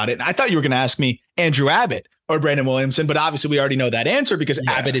you think about it. And I thought you were going to ask me Andrew Abbott or Brandon Williamson, but obviously we already know that answer because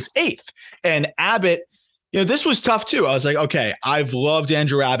Abbott is 8th. And Abbott, this was tough too. I was like, okay, I've loved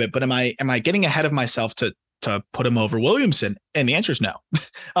Andrew Abbott, but am I getting ahead of myself to put him over Williamson? And the answer is no.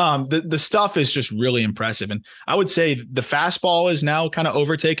 The stuff is just really impressive. And I would say the fastball is now kind of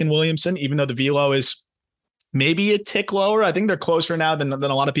overtaken Williamson, even though the velo is maybe a tick lower. I think they're closer now than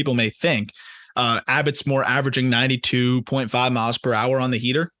a lot of people may think. Abbott's more averaging 92.5 miles per hour on the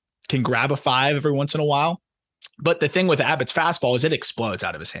heater, can grab a 5 every once in a while. But the thing with Abbott's fastball is it explodes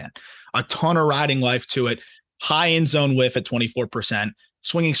out of his hand. A ton of riding life to it. High end zone whiff at 24%.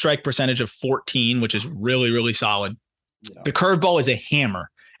 Swinging strike percentage of 14, which is really, really solid. Yeah. The curveball is a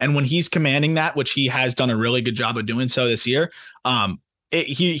hammer. And when he's commanding that, which he has done a really good job of doing so this year,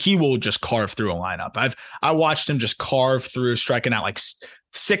 he will just carve through a lineup. I watched him just carve through, striking out like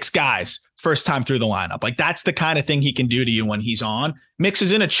 6 guys first time through the lineup. Like that's the kind of thing he can do to you when he's on.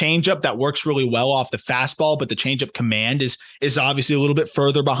 Mixes in a changeup that works really well off the fastball, but the changeup command is obviously a little bit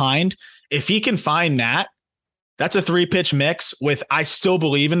further behind. If he can find that, that's a 3-pitch mix with, I still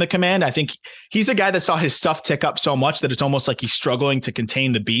believe in the command. I think he's a guy that saw his stuff tick up so much that it's almost like he's struggling to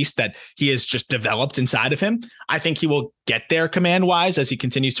contain the beast that he has just developed inside of him. I think he will get there command wise as he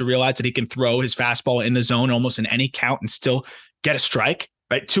continues to realize that he can throw his fastball in the zone almost in any count and still get a strike,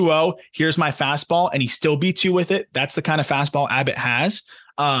 right? 2-0, here's my fastball, and he still beats you with it. That's the kind of fastball Abbott has.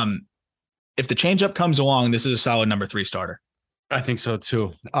 If the changeup comes along, this is a solid number 3 starter. I think so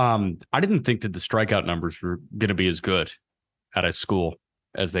too. I didn't think that the strikeout numbers were going to be as good at a school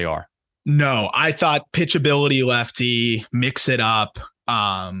as they are. No, I thought pitchability lefty, mix it up,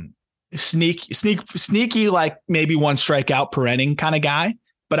 sneaky, like maybe 1 strikeout per inning kind of guy.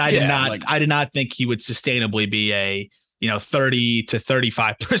 But I did not think he would sustainably be a 30 to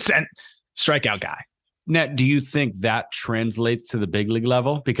 35% strikeout guy. Now, do you think that translates to the big league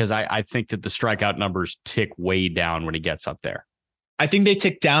level? Because I think that the strikeout numbers tick way down when he gets up there. I think they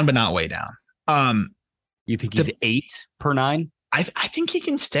tick down, but not way down. You think he's 8 per 9? I think he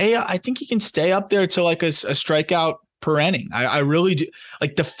can stay. I think he can stay up there to like a strikeout per inning. I really do.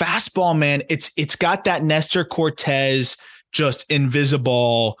 Like the fastball, man. It's got that Nestor Cortez just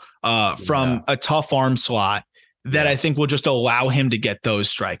invisible from a tough arm slot that I think will just allow him to get those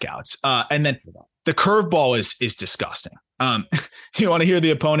strikeouts. And then the curveball is disgusting. You want to hear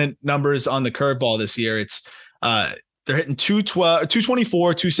the opponent numbers on the curveball this year? It's they're hitting 224,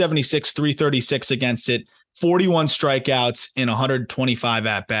 276, 336 against it. 41 strikeouts in 125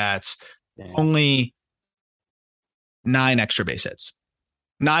 at bats. Only 9 extra base hits,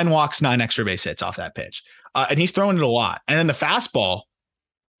 9 walks, 9 extra base hits off that pitch. And he's throwing it a lot. And then the fastball,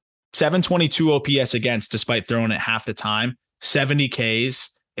 722 OPS against, despite throwing it half the time, 70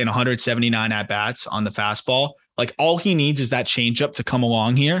 Ks in 179 at bats on the fastball. Like all he needs is that changeup to come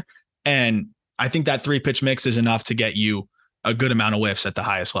along here. And I think that 3-pitch mix is enough to get you a good amount of whiffs at the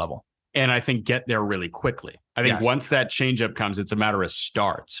highest level. And I think get there really quickly. I think once that changeup comes, it's a matter of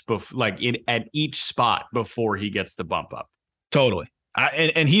starts, at each spot before he gets the bump up. Totally.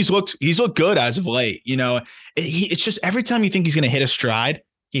 And he's looked good as of late. You know, it's just every time you think he's going to hit a stride,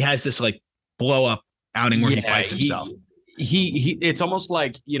 he has this like blow up outing where he fights himself. He it's almost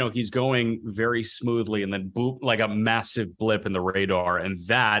like, you know, he's going very smoothly and then boop, like a massive blip in the radar. And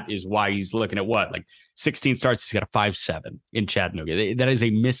that is why he's looking at what, like 16 starts. He's got a 5.7 in Chattanooga. That is a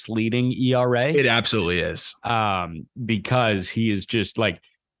misleading ERA. It absolutely is. Because he is just like,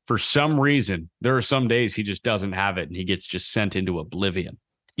 for some reason, there are some days he just doesn't have it and he gets just sent into oblivion.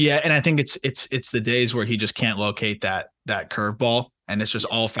 Yeah. And I think it's the days where he just can't locate that curveball and it's just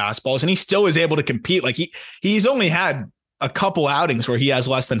all fastballs. And he still is able to compete. Like he's only had a couple outings where he has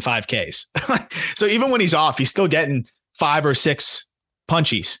less than 5 Ks. So even when he's off, he's still getting 5 or 6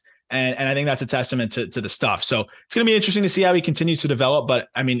 punchies. And I think that's a testament to the stuff. So it's going to be interesting to see how he continues to develop. But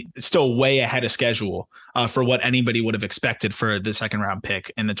I mean, it's still way ahead of schedule for what anybody would have expected for the second round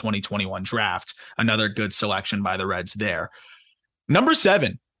pick in the 2021 draft. Another good selection by the Reds there. Number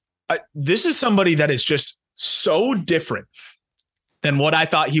 7. This is somebody that is just so different than what I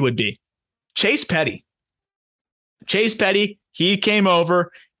thought he would be. Chase Petty. Chase Petty, he came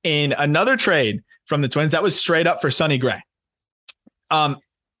over in another trade from the Twins. That was straight up for Sonny Gray.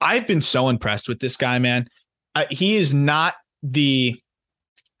 I've been so impressed with this guy, man. He is not the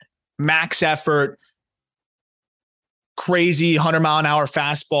max effort, crazy 100-mile-an-hour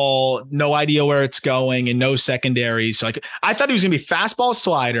fastball, no idea where it's going, and no secondaries. So I thought he was going to be fastball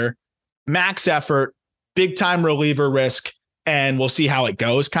slider, max effort, big time reliever risk, and we'll see how it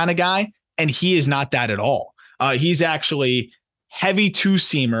goes kind of guy. And he is not that at all. He's actually heavy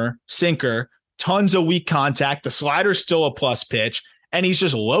 2-seamer, sinker, tons of weak contact. The slider's still a plus pitch. And he's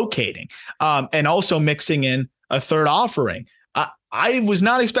just locating and also mixing in a third offering. I was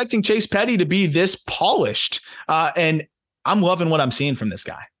not expecting Chase Petty to be this polished. And I'm loving what I'm seeing from this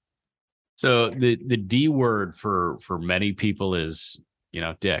guy. So the D word for many people is, you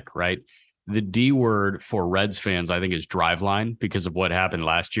know, dick, right? The D word for Reds fans, I think, is driveline because of what happened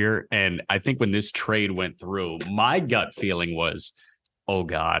last year. And I think when this trade went through, my gut feeling was, oh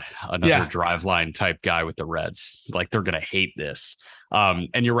God, another driveline type guy with the Reds. Like they're going to hate this. And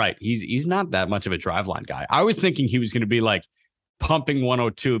you're right. He's not that much of a driveline guy. I was thinking he was going to be like pumping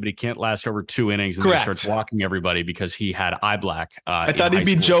 102, but he can't last over 2 innings and then starts walking everybody because he had eye black. I thought he'd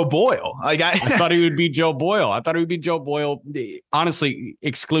be Joe Boyle. I thought he would be Joe Boyle. Honestly,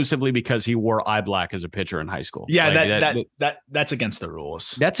 exclusively because he wore eye black as a pitcher in high school. Yeah, that's against the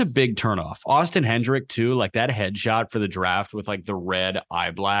rules. That's a big turnoff. Austin Hendrick too, like that headshot for the draft with like the red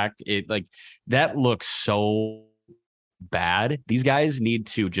eye black. It like that looks so bad. These guys need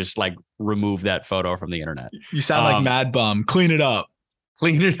to just like remove that photo from the internet. You sound like Mad Bum. Clean it up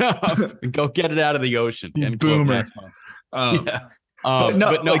and go get it out of the ocean. Boomer. But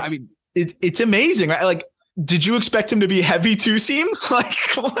no, like, I mean, it's amazing, right? Like, did you expect him to be heavy 2-seam? Like,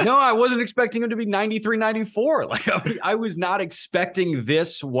 what? No, I wasn't expecting him to be 93, 94. Like, I was not expecting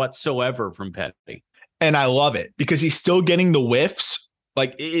this whatsoever from Petty. And I love it because he's still getting the whiffs.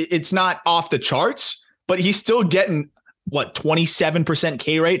 Like, it's not off the charts, but he's still getting 27%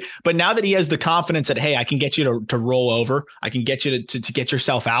 K rate. But now that he has the confidence that, hey, I can get you to roll over, I can get you to get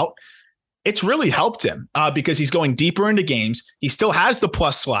yourself out. It's really helped him because he's going deeper into games. He still has the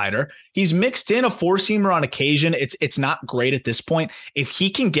plus slider. He's mixed in a 4-seamer on occasion. It's not great at this point. If he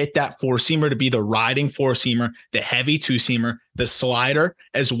can get that 4-seamer to be the riding 4-seamer, the heavy 2-seamer, the slider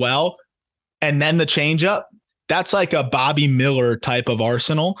as well, and then the changeup, that's like a Bobby Miller type of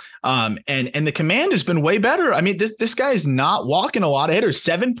arsenal. And the command has been way better. I mean, this guy is not walking a lot of hitters,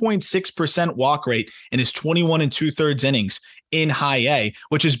 7.6% walk rate in his 21 2/3 innings in high A,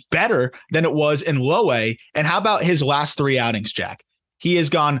 which is better than it was in low A. And how about his last 3 outings, Jack? He has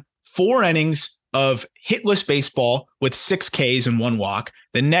gone 4 innings of hitless baseball with 6 Ks and 1 walk.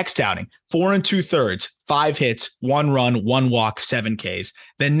 The next outing, 4 2/3, 5 hits, 1 run, 1 walk, 7 Ks.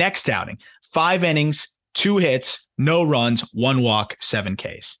 The next outing, 5 innings, 2 hits, no runs, 1 walk, 7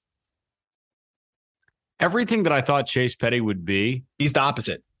 Ks. Everything that I thought Chase Petty would be. He's the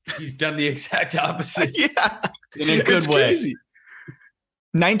opposite. He's done the exact opposite. Yeah. In a good way. Crazy.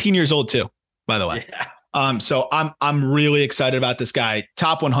 19 years old too, by the way. Yeah. So I'm really excited about this guy.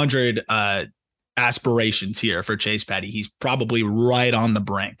 Top 100 aspirations here for Chase Petty. He's probably right on the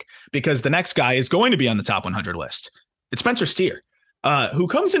brink because the next guy is going to be on the top 100 list. It's Spencer Steer, who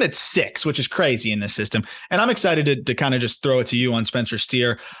comes in at 6, which is crazy in this system. And I'm excited to kind of just throw it to you on Spencer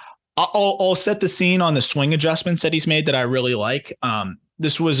Steer. I'll set the scene on the swing adjustments that he's made that I really like.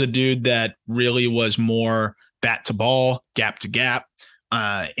 This was a dude that really was more bat to ball, gap to gap.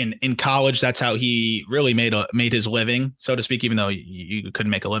 In college, that's how he really made his living, so to speak, even though you couldn't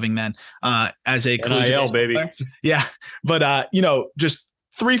make a living then, as a NIL baby. Player. Yeah. But, just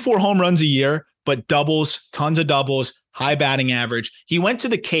 3-4 home runs a year, but doubles, tons of doubles, high batting average. He went to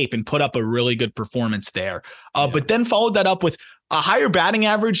the Cape and put up a really good performance there, but then followed that up with a higher batting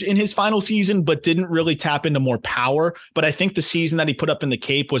average in his final season, but didn't really tap into more power. But I think the season that he put up in the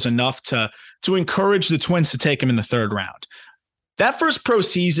Cape was enough to encourage the Twins to take him in the 3rd round. That first pro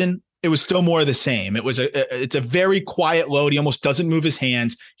season, it was still more of the same. It's a very quiet load. He almost doesn't move his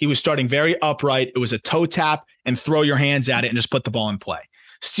hands. He was starting very upright. It was a toe tap and throw your hands at it and just put the ball in play.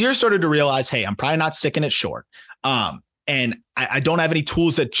 Steer started to realize, hey, I'm probably not sticking it short. And I don't have any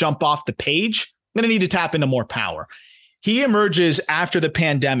tools that jump off the page. I'm going to need to tap into more power. He emerges after the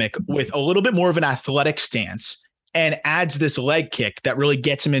pandemic with a little bit more of an athletic stance and adds this leg kick that really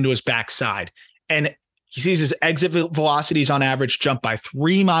gets him into his backside. And he sees his exit velocities on average jump by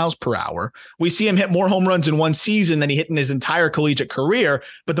 3 miles per hour. We see him hit more home runs in one season than he hit in his entire collegiate career.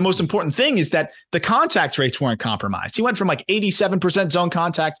 But the most important thing is that the contact rates weren't compromised. He went from like 87% zone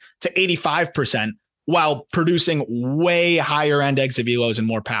contact to 85% while producing way higher end exit velos and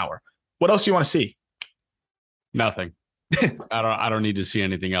more power. What else do you want to see? Nothing. I don't need to see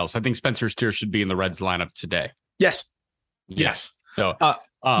anything else. I think Spencer Steer should be in the Reds lineup today. Yes. So I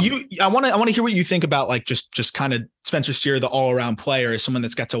want to hear what you think about like just kind of Spencer Steer, the all around player, as someone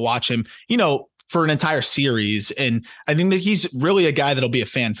that's got to watch him, for an entire series. And I think that he's really a guy that'll be a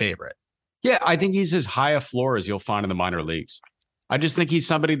fan favorite. Yeah, I think he's as high a floor as you'll find in the minor leagues. I just think he's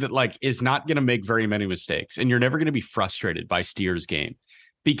somebody that like is not going to make very many mistakes, and you're never going to be frustrated by Steer's game.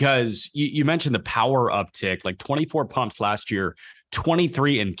 Because you mentioned the power uptick, like 24 pumps last year,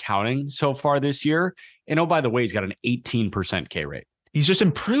 23 and counting so far this year. And oh, by the way, he's got an 18% K rate. He just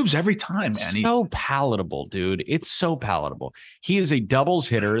improves every time, man. So palatable, dude. It's so palatable. He is a doubles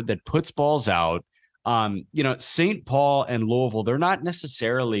hitter that puts balls out. St. Paul and Louisville, they're not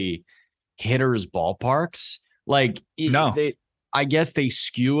necessarily hitters' ballparks. Like, no. I guess they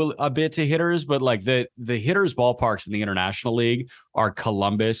skew a bit to hitters, but like the hitters ballparks in the International League are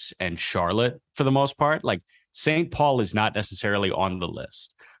Columbus and Charlotte for the most part. Like St. Paul is not necessarily on the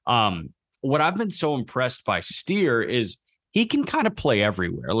list. What I've been so impressed by Steer is he can kind of play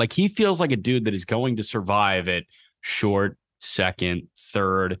everywhere. Like he feels like a dude that is going to survive at short, second,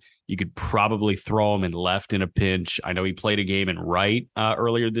 third. You could probably throw him in left in a pinch. I know he played a game in right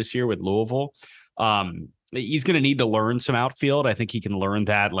earlier this year with Louisville. He's going to need to learn some outfield. I think he can learn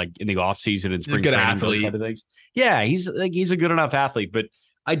that like in the offseason and spring training, those kind of things. Yeah, he's a good enough athlete, but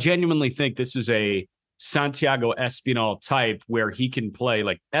I genuinely think this is a Santiago Espinal type where he can play.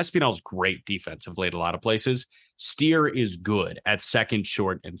 Like Espinal's great defensively at a lot of places. Steer is good at second,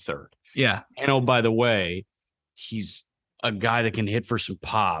 short, and third. Yeah. And oh, by the way, he's a guy that can hit for some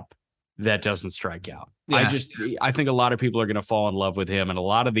pop that doesn't strike out. Yeah. I think a lot of people are going to fall in love with him. And a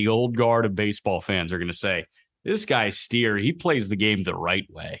lot of the old guard of baseball fans are going to say, this guy Steer, he plays the game the right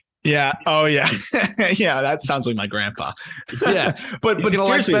way. Yeah. Oh yeah. Yeah. That sounds like my grandpa. Yeah. but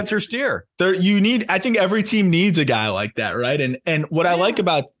like Spencer Steer. I think every team needs a guy like that. Right. And what I like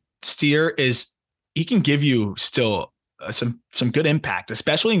about Steer is he can give you still some good impact,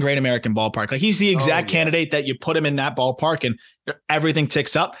 especially in Great American Ballpark. Like he's the exact candidate that you put him in that ballpark and everything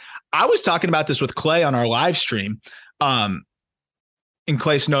ticks up. I was talking about this with Clay on our live stream. And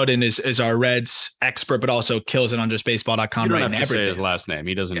Clay Snowden is our Reds expert, but also kills it on justbaseball.com. You don't have to say his last name.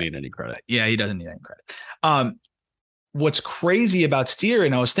 He doesn't need any credit. Yeah, he doesn't need any credit. What's crazy about Steer,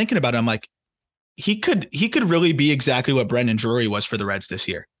 and I was thinking about it, I'm like, he could really be exactly what Brendan Drury was for the Reds this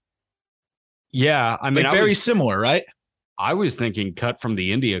year. Yeah, I mean, like very similar, right? I was thinking cut from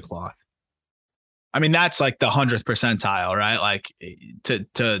the India cloth. I mean, that's like the 100th percentile, right? Like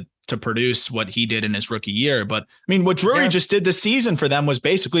to produce what he did in his rookie year. But I mean, what Drury just did this season for them was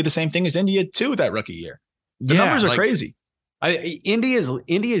basically the same thing as India too, that rookie year. The numbers are crazy.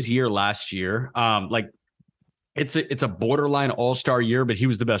 India's year last year, it's a borderline all-star year, but he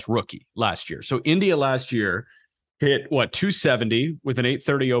was the best rookie last year. So India last year hit 270 with an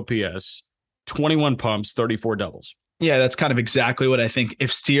 830 OPS, 21 pumps, 34 doubles. Yeah, that's kind of exactly what I think.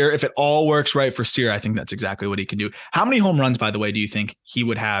 If it all works right for Steer, I think that's exactly what he can do. How many home runs, by the way, do you think he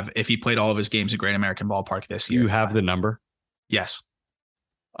would have if he played all of his games at Great American Ballpark this year? You have the number? Yes.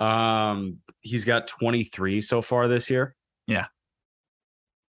 He's got 23 so far this year. Yeah.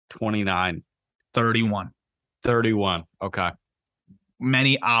 29. 31. 31. Okay.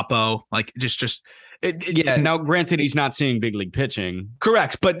 Many oppo, like now granted, he's not seeing big league pitching.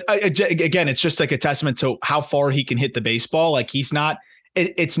 Correct. But again, it's just like a testament to how far he can hit the baseball. Like it's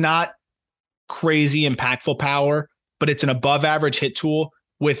not crazy impactful power, but it's an above average hit tool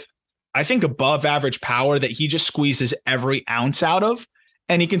with, I think, above average power that he just squeezes every ounce out of,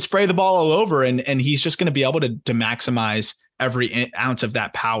 and he can spray the ball all over. And he's just going to be able to maximize every ounce of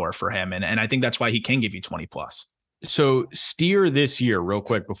that power for him. And I think that's why he can give you 20 plus. So Steer this year, real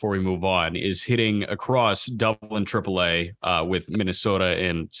quick before we move on, is hitting across double and triple A with Minnesota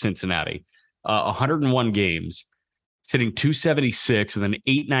and Cincinnati. 101 games. He's hitting 276 with an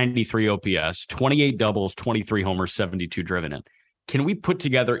 893 OPS, 28 doubles, 23 homers, 72 driven in. Can we put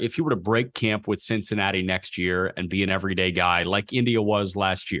together, if you were to break camp with Cincinnati next year and be an everyday guy like India was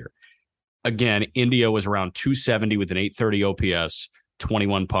last year? Again, India was around 270 with an 830 OPS,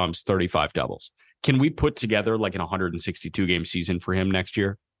 21 pumps, 35 doubles. Can we put together like an 162 game season for him next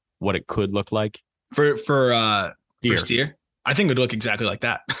year? What it could look like for Steer? I think it would look exactly like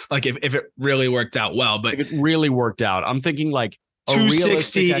that. Like if it really worked out well, but if it really worked out, I'm thinking like a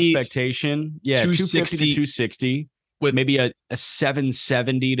realistic expectation. Yeah. 250 to 260 with maybe a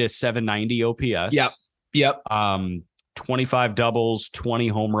 770 to 790 OPS. Yep. 25 doubles, 20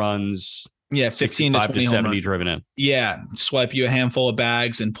 home runs. Yeah, 15 to 20 70 driven in. Yeah, swipe you a handful of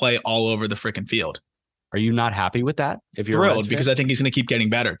bags and play all over the freaking field. Are you not happy with that? If you're thrilled, because I think he's going to keep getting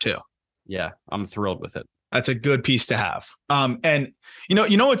better too. Yeah, I'm thrilled with it. That's a good piece to have. And you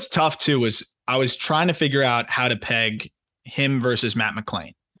know what's tough too is I was trying to figure out how to peg him versus Matt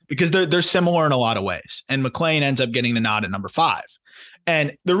McLain, because they're similar in a lot of ways. And McLain ends up getting the nod at number 5.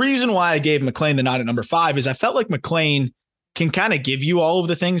 And the reason why I gave McLain the nod at number 5 is I felt like McLain can kind of give you all of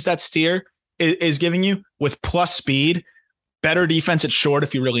the things that Steer is giving you, with plus speed, better defense at short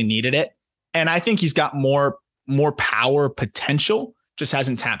if you really needed it. And I think he's got more power potential, just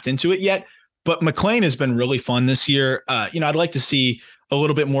hasn't tapped into it yet. But McLain has been really fun this year. I'd like to see a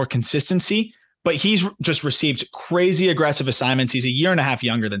little bit more consistency, but he's just received crazy aggressive assignments. He's a year and a half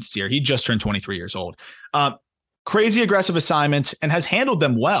younger than Steer. He just turned 23 years old. Crazy aggressive assignments, and has handled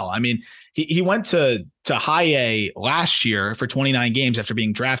them well. I mean, he went to high A last year for 29 games after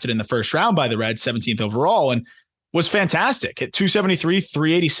being drafted in the first round by the Reds, 17th overall, and was fantastic. Hit 273,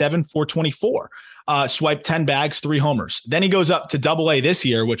 387, 424. Swiped 10 bags, 3 homers. Then he goes up to double A this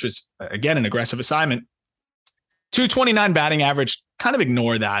year, which was, again, an aggressive assignment. 229 batting average. Kind of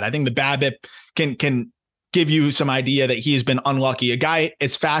ignore that. I think the BABIP can give you some idea that he has been unlucky. A guy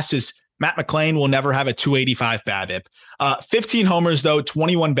as fast as Matt McLain will never have a 285 BABIP. 15 homers, though,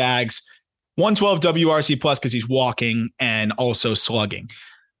 21 bags, 112 WRC plus because he's walking and also slugging.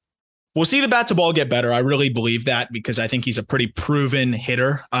 We'll see the bat to ball get better. I really believe that, because I think he's a pretty proven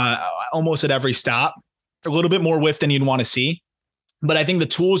hitter almost at every stop. A little bit more whiff than you'd want to see. But I think the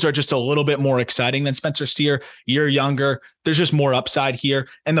tools are just a little bit more exciting than Spencer Steer. Year younger. There's just more upside here.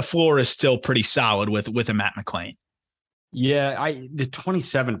 And the floor is still pretty solid with a Matt McLain. Yeah, the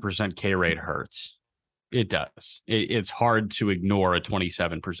 27% K rate hurts. It does. It's hard to ignore a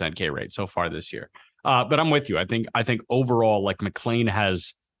 27% K rate so far this year. But I'm with you. I think overall, like, McLain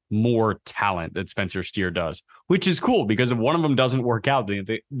has more talent than Spencer Steer does, which is cool, because if one of them doesn't work out,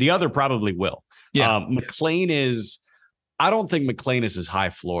 the other probably will. Yeah. I don't think McLain is as high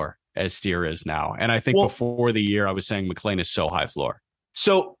floor as Steer is now. And I think before the year, I was saying McLain is so high floor.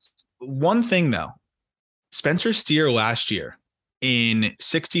 So one thing, though, Spencer Steer last year in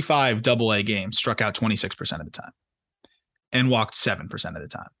 65 AA games struck out 26% of the time and walked 7% of the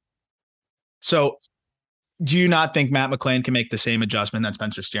time. So do you not think Matt McLain can make the same adjustment that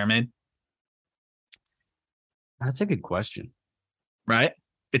Spencer Steer made? That's a good question. Right?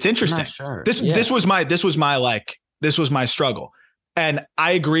 It's interesting. Sure. This was my struggle. And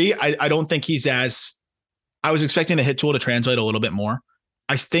I agree. I don't think he's as, I was expecting the hit tool to translate a little bit more.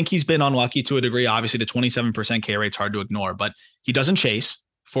 I think he's been unlucky to a degree. Obviously, the 27% K rate's hard to ignore, but he doesn't chase.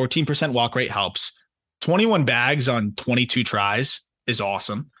 14% walk rate helps. 21 bags on 22 tries is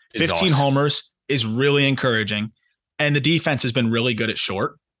awesome. 15 homers is really encouraging. And the defense has been really good at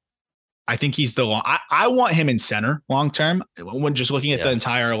short. I think he's I want him in center long term. When just looking at the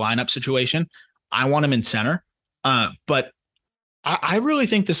entire lineup situation, I want him in center. But I really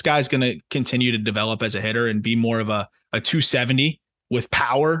think this guy's going to continue to develop as a hitter and be more of a 270 with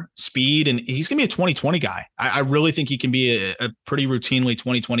power, speed, and he's going to be a 2020 guy. I really think he can be a pretty routinely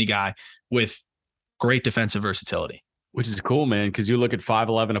 2020 guy with great defensive versatility. Which is cool, man, because you look at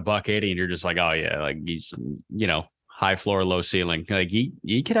 5'11", $180, and you're just like, oh, yeah, like he's, high floor, low ceiling. Like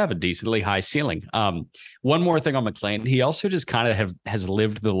he could have a decently high ceiling. One more thing on McClain. He also just kind of has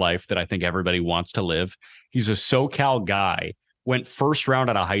lived the life that I think everybody wants to live. He's a SoCal guy, went first round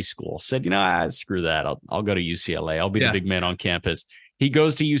out of high school, said, screw that. I'll go to UCLA. I'll be the big man on campus. He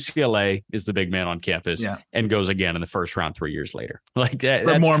goes to UCLA, is the big man on campus, and goes again in the first round 3 years later. Like that,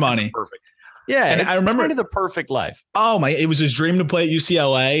 for more money. Perfect. Yeah, and I remember kind of the perfect life. Oh my! It was his dream to play at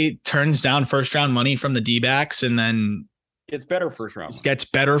UCLA. Turns down first round money from the D-backs, and then gets better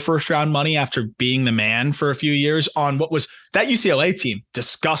first round money after being the man for a few years on what was that UCLA team.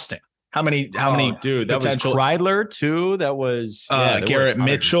 Disgusting. How many? Dude, that was Kreidler too. That was Garrett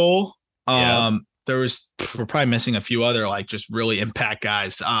Mitchell. We're probably missing a few other just really impact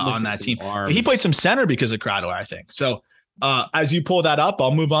guys on that team. He played some center because of Kreidler, I think. So. As you pull that up,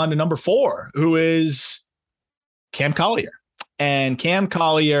 I'll move on to number 4, who is Cam Collier. And Cam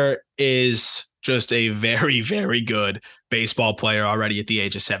Collier is just a very, very good baseball player already at the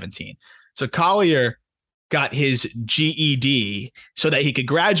age of 17. So Collier got his GED so that he could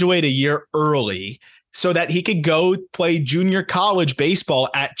graduate a year early so that he could go play junior college baseball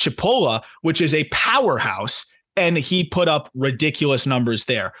at Chipola, which is a powerhouse. And he put up ridiculous numbers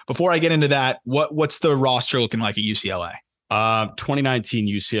there. Before I get into that, what's the roster looking like at UCLA? 2019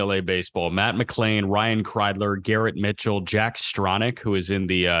 UCLA baseball. Matt McClain, Ryan Kreidler, Garrett Mitchell, Jack Stronach, who is in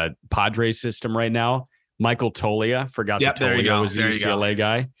the Padres system right now. Michael Tolia, forgot that Tolia was a UCLA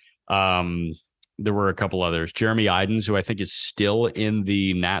guy. There were a couple others. Jeremy Idens, who I think is still in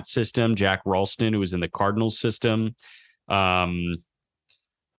the Nat system. Jack Ralston, who was in the Cardinals system.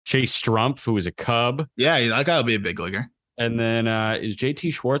 Chase Strumpf, who is a Cub. Yeah, that guy will be a big leaguer. And then is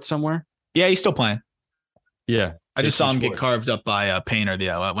JT Schwartz somewhere? Yeah, he's still playing. Yeah. I just saw him get carved up by a painter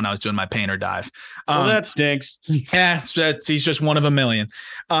when I was doing my painter dive. Well, that stinks. Yeah, he's just one of a million.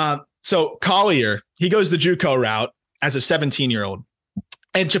 So Collier, he goes the JUCO route as a 17-year-old.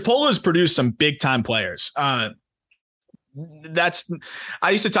 And Chipola's produced some big-time players. I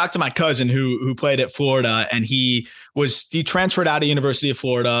used to talk to my cousin who played at Florida, and he transferred out of University of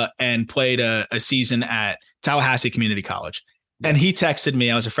Florida and played a season at Tallahassee Community College. And he texted me.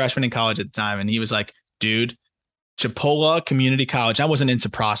 I was a freshman in college at the time, and he was like, dude, Chipola Community College. I wasn't into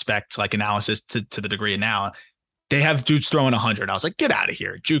prospect analysis to the degree of now. They have dudes throwing 100. I was like, get out of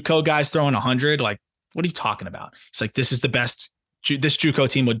here. JUCO guys throwing 100. Like, what are you talking about? He's like, this is the best. This JUCO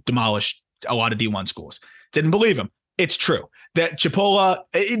team would demolish a lot of D1 schools. Didn't believe him. It's true that Chipola,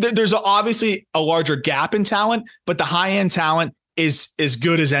 there's obviously a larger gap in talent, but the high end talent is as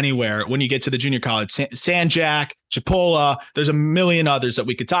good as anywhere when you get to the junior college. Sanjak, Chipola, there's a million others that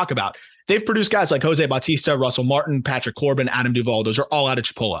we could talk about. They've produced guys like Jose Bautista, Russell Martin, Patrick Corbin, Adam Duvall. Those are all out of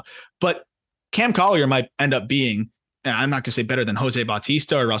Chipola. But Cam Collier might end up being, I'm not going to say better than Jose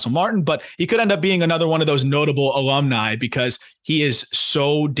Bautista or Russell Martin, but he could end up being another one of those notable alumni because he is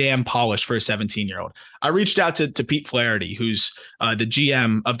so damn polished for a 17-year-old. I reached out to Pete Flaherty, who's the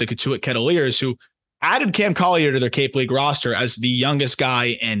GM of the Catuit Kettleers, who added Cam Collier to their Cape League roster as the youngest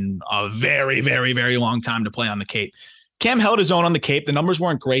guy in a very, very, very long time to play on the Cape. Cam held his own on the Cape. The numbers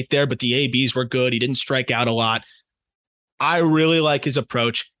weren't great there, but the ABs were good. He didn't strike out a lot. I really like his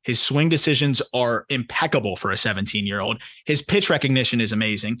approach. His swing decisions are impeccable for a 17-year-old. His pitch recognition is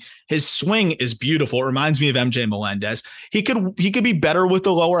amazing. His swing is beautiful. It reminds me of MJ Melendez. He could be better with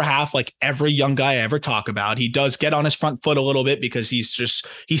the lower half, like every young guy I ever talk about. He does get on his front foot a little bit because he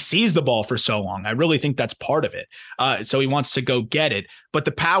sees the ball for so long. I really think that's part of it. So he wants to go get it. But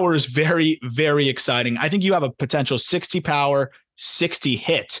the power is very, very exciting. I think you have a potential 60 power, 60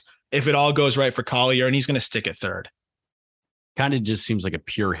 hit if it all goes right for Collier, and he's going to stick at third. Kind of just seems like a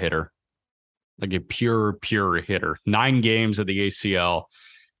pure hitter, like a pure hitter. 9 games of the ACL,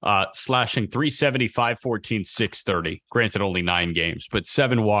 slashing 370, 514, 630. Granted, only 9 games, but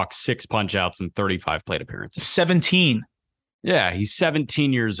 7 walks, 6 punch outs, and 35 plate appearances. 17. Yeah, he's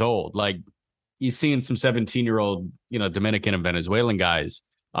 17 years old. Like, you're seeing some 17-year-old, Dominican and Venezuelan guys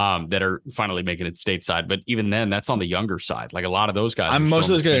that are finally making it stateside. But even then, that's on the younger side. Like a lot of those guys. Most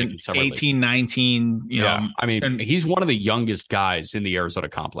of those guys are 18, 19. I mean, he's one of the youngest guys in the Arizona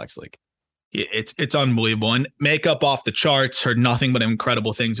Complex League. It's unbelievable. And makeup off the charts. Heard nothing but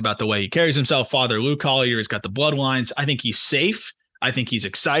incredible things about the way he carries himself. Father Lou Collier has got the bloodlines. I think he's safe. I think he's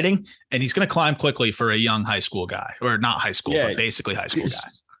exciting, and he's going to climb quickly for a young high school guy, or not high school, but basically high school guy.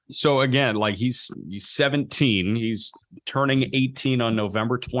 So again, like he's 17, he's turning 18 on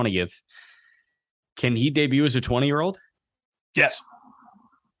November 20th. Can he debut as a 20-year-old? Yes.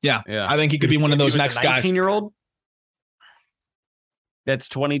 Yeah. I think he could be one of those next guys. 19-year-old? That's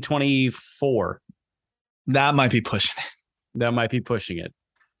 2024. That might be pushing it.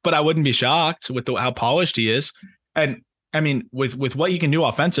 But I wouldn't be shocked with how polished he is. And I mean, with what he can do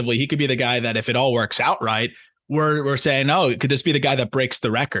offensively, he could be the guy that if it all works out right, we're saying, oh, could this be the guy that breaks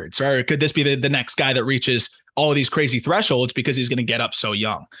the records? Or could this be the next guy that reaches all of these crazy thresholds because he's going to get up so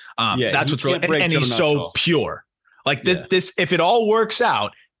young? That's what's really, and he's so pure. Like this, if it all works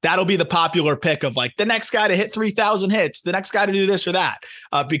out, that'll be the popular pick of like the next guy to hit 3,000 hits, the next guy to do this or that,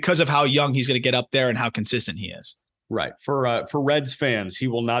 because of how young he's going to get up there and how consistent he is. Right. For Reds fans, he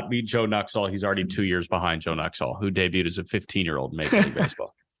will not beat Joe Nuxhall. He's already 2 years behind Joe Nuxhall, who debuted as a 15-year-old in Major League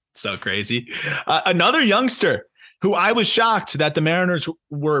Baseball. So crazy. Another youngster who I was shocked that the Mariners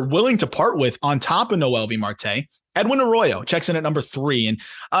were willing to part with on top of Noelvi Marte, Edwin Arroyo checks in at number 3.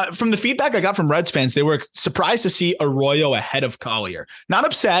 And from the feedback I got from Reds fans, they were surprised to see Arroyo ahead of Collier. Not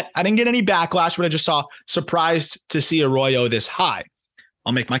upset. I didn't get any backlash, but I just saw surprised to see Arroyo this high.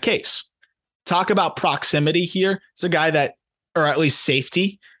 I'll make my case. Talk about proximity here. It's a guy that, or at least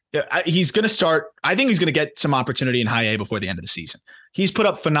safety. He's going to start. I think he's going to get some opportunity in high A before the end of the season. He's put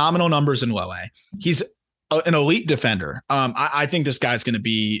up phenomenal numbers in low A. He's an elite defender. I think this guy's going to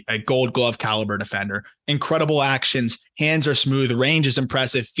be a Gold Glove caliber defender. Incredible actions. Hands are smooth. Range is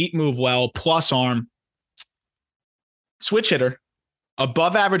impressive. Feet move well. Plus arm. Switch hitter.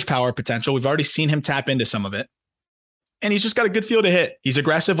 Above average power potential. We've already seen him tap into some of it. And he's just got a good feel to hit. He's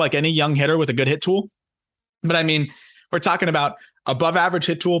aggressive like any young hitter with a good hit tool. But I mean, we're talking about above average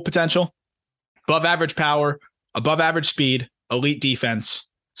hit tool potential, above average power, above average speed, elite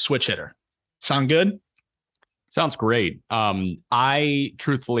defense, switch hitter. Sound good? Sounds great. I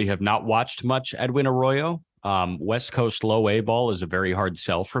truthfully have not watched much Edwin Arroyo. West Coast low A ball is a very hard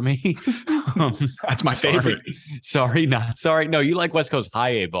sell for me. That's my favorite. Sorry. No, you like West Coast high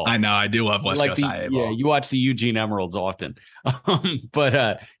A ball. I know. I do love West Coast high A ball. Yeah, you watch the Eugene Emeralds often.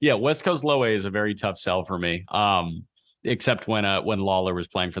 But West Coast low A is a very tough sell for me. Except when Lawler was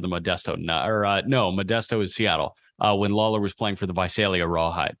playing for the Modesto. Modesto is Seattle. When Lawler was playing for the Visalia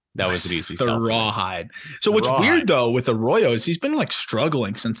Rawhide. That was an easy sell. The Rawhide. So what's weird though with Arroyo is he's been like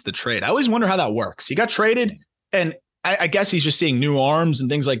struggling since the trade. I always wonder how that works. He got traded and I guess he's just seeing new arms and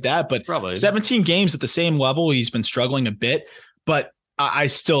things like that, but probably 17 games at the same level. He's been struggling a bit, but I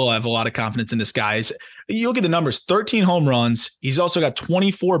still have a lot of confidence in this guy. You look at the numbers, 13 home runs. He's also got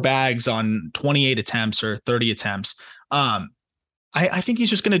 24 bags on 28 attempts or 30 attempts. I think he's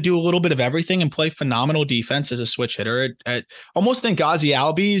just going to do a little bit of everything and play phenomenal defense as a switch hitter. At almost think Ozzie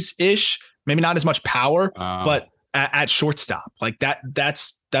Albies-ish, maybe not as much power, but at shortstop. Like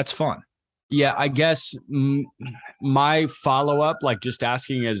that's fun. Yeah, I guess my follow-up, like just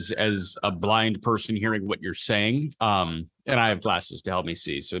asking as a blind person hearing what you're saying, and I have glasses to help me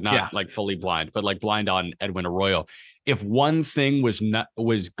see, so not like fully blind, but like blind on Edwin Arroyo. If one thing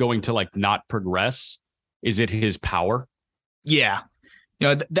was going to like not progress, is it his power? Yeah.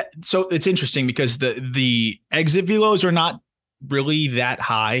 So it's interesting because the exit velos are not really that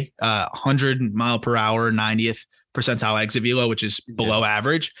high, 100 mile per hour, 90th percentile exit velo, which is below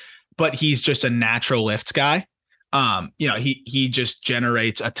average, but he's just a natural lift guy. He just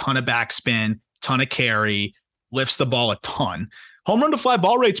generates a ton of backspin, ton of carry, lifts the ball a ton. Home run to fly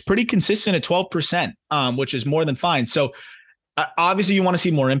ball rate's pretty consistent at 12%, which is more than fine. So obviously, you want to see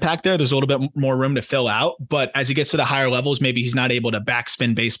more impact there. There's a little bit more room to fill out. But as he gets to the higher levels, maybe he's not able to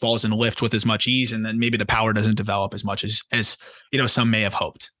backspin baseballs and lift with as much ease. And then maybe the power doesn't develop as much as some may have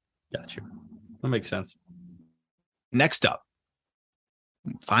hoped. Got you. That makes sense. Next up,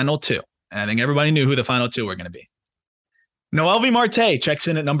 final two. And I think everybody knew who the final two were going to be. Noelvi Marte checks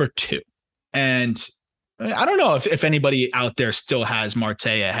in at number 2. And I don't know if anybody out there still has Marte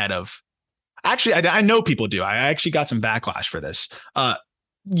ahead of. Actually, I know people do. I actually got some backlash for this.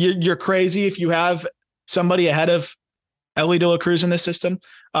 You're crazy if you have somebody ahead of Ellie De La Cruz in this system,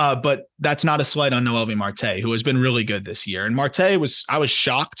 but that's not a slight on Noelvi Marte, who has been really good this year. And Marte I was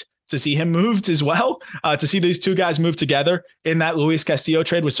shocked to see him moved as well. To see these two guys move together in that Luis Castillo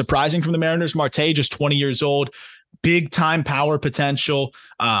trade was surprising from the Mariners. Marte, just 20 years old, big time power potential,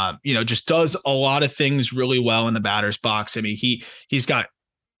 just does a lot of things really well in the batter's box. I mean, he's got,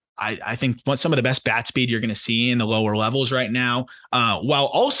 I think, some of the best bat speed you're going to see in the lower levels right now, while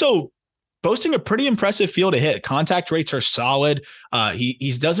also boasting a pretty impressive field to hit. Contact rates are solid.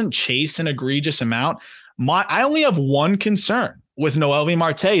 He doesn't chase an egregious amount. I only have one concern with Noelvi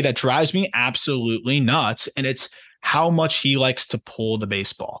Marte that drives me absolutely nuts, and it's how much he likes to pull the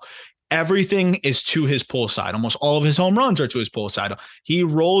baseball. Everything is to his pull side. Almost all of his home runs are to his pull side. He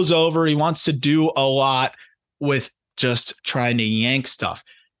rolls over. He wants to do a lot with just trying to yank stuff.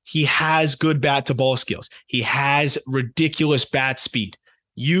 He has good bat to ball skills. He has ridiculous bat speed.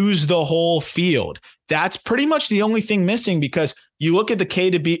 Use the whole field. That's pretty much the only thing missing, because you look at the K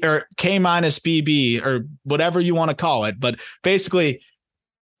to B or K minus BB or whatever you want to call it. But basically,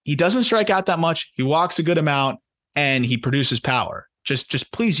 he doesn't strike out that much. He walks a good amount and he produces power.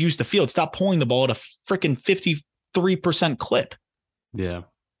 Just please use the field. Stop pulling the ball at a freaking 53% clip. Yeah.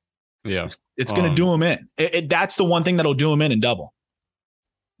 It's going to do him in. That's the one thing that'll do him in double.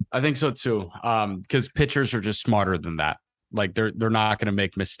 I think so too. Because pitchers are just smarter than that. Like they're not going to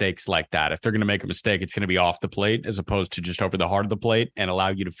make mistakes like that. If they're going to make a mistake, it's going to be off the plate as opposed to just over the heart of the plate and allow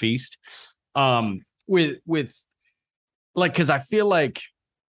you to feast. Because I feel like,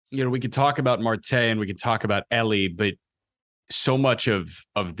 we could talk about Marte and we could talk about Ellie, but so much of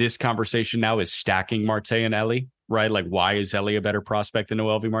this conversation now is stacking Marte and Ellie, right? Like, why is Ellie a better prospect than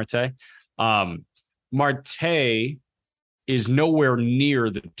Noelvi Marte? Marte is nowhere near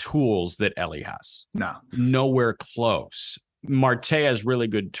the tools that Ellie has. No. Nowhere close. Marte has really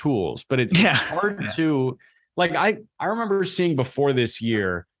good tools, but it's hard to, like, I remember seeing before this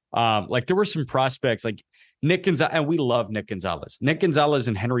year, like there were some prospects like Nick Gonzalez, and we love Nick Gonzalez. Nick Gonzalez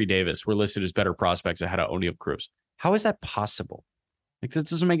and Henry Davis were listed as better prospects ahead of O'Neal Cruz. How is that possible? Like, that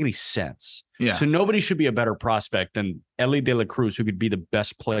doesn't make any sense. Yeah. So nobody should be a better prospect than Ellie De La Cruz, who could be the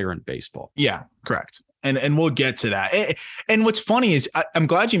best player in baseball. Yeah, correct. And we'll get to that. And what's funny is I'm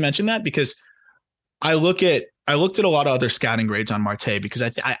glad you mentioned that, because I looked at a lot of other scouting grades on Marte, because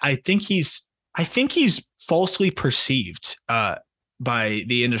I think he's falsely perceived by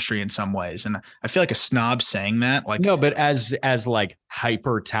the industry in some ways. And I feel like a snob saying that. Like, no, but as like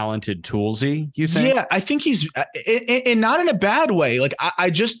hyper talented toolsy, you think? Yeah, I think he's and not in a bad way. Like, I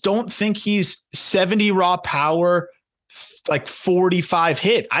just don't think he's 70 raw power, like 45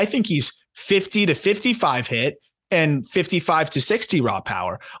 hit. I think he's 50 to 55 hit and 55 to 60 raw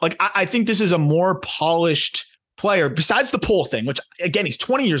power. Like, I think this is a more polished player, besides the pull thing, which again, he's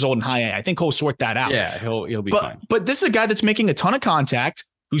 20 years old in high A. I think he'll sort that out. Yeah, he'll be fine. But this is a guy that's making a ton of contact,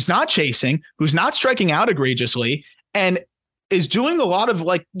 who's not chasing, who's not striking out egregiously, and is doing a lot of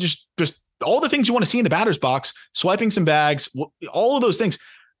like just all the things you want to see in the batter's box, swiping some bags, all of those things.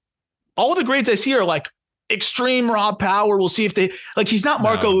 All of the grades I see are like extreme raw power. We'll see if they like. He's not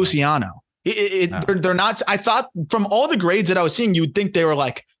Marco Luciano. They're not. I thought from all the grades that I was seeing, you would think they were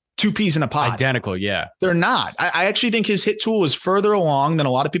like two peas in a pod. Identical, yeah. They're not. I actually think his hit tool is further along than a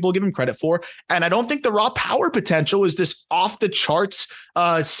lot of people give him credit for. And I don't think the raw power potential is this off the charts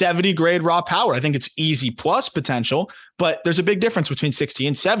 70 grade raw power. I think it's easy plus potential, but there's a big difference between 60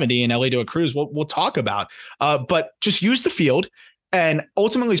 and 70, and Ellie De La Cruz we'll talk about. But just use the field, and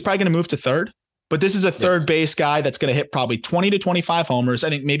ultimately he's probably going to move to third. But this is a third base guy that's going to hit probably 20 to 25 homers. I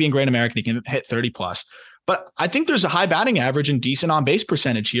think maybe in Great American he can hit 30 plus. But I think there's a high batting average and decent on base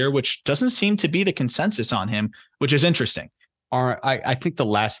percentage here, which doesn't seem to be the consensus on him, which is interesting. I think the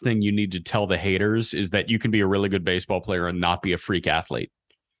last thing you need to tell the haters is that you can be a really good baseball player and not be a freak athlete,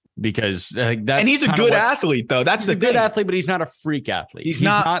 because that's, and he's a good athlete though. That's the good athlete, but he's not a freak athlete. He's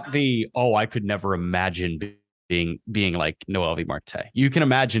not the, I could never imagine being like Noelvi Marte. You can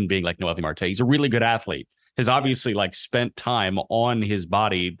imagine being like Noelvi Marte. He's a really good athlete. Has obviously like spent time on his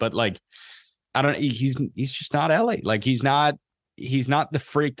body, but like, I don't. He's just not Ellie. Like, he's not the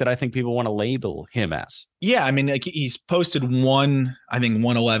freak that I think people want to label him as. Yeah, I mean, like, he's posted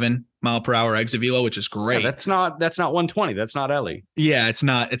 111 mile per hour exit velo, which is great. Yeah, that's not 120. That's not Ellie. Yeah, it's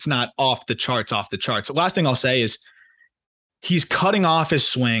not off the charts. The last thing I'll say is he's cutting off his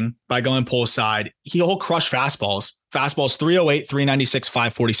swing by going pull side. He'll crush fastballs. Fastballs 308, 396,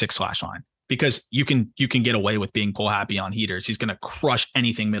 546 slash line, because you can get away with being pull happy on heaters. He's going to crush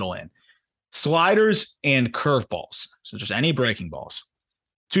anything middle in. Sliders and curveballs. So just any breaking balls.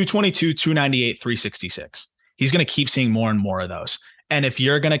 222, 298, 366. He's going to keep seeing more and more of those. And if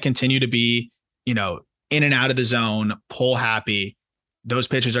you're going to continue to be, in and out of the zone, pull happy, those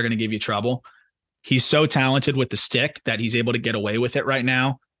pitches are going to give you trouble. He's so talented with the stick that he's able to get away with it right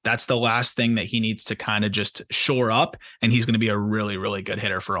now. That's the last thing that he needs to kind of just shore up. And he's going to be a really, really good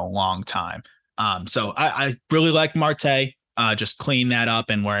hitter for a long time. So I really like Marte. Just clean that up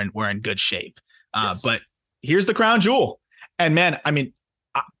and we're in good shape. Yes. But here's the crown jewel. And man, I mean,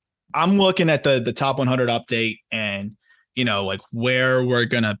 I'm looking at the top 100 update and, like where we're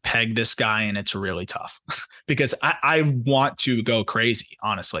going to peg this guy. And it's really tough because I want to go crazy,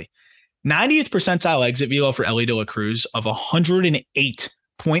 honestly. 90th percentile exit velo for Elly De La Cruz of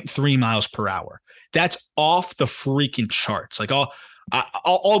 108.3 miles per hour. That's off the freaking charts. Like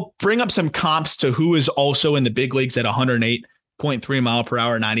I'll bring up some comps to who is also in the big leagues at 108.3 mile per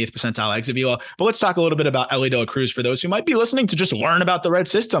hour, 90th percentile exit velo. But let's talk a little bit about Elly De La Cruz for those who might be listening to just learn about the red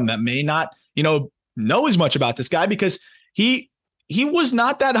system that may not, know as much about this guy because he was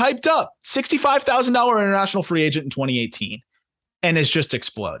not that hyped up. $65,000 international free agent in 2018 and has just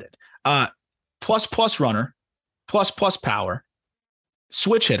exploded. Plus runner, plus power,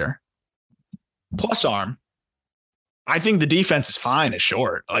 switch hitter, plus arm. I think the defense is fine as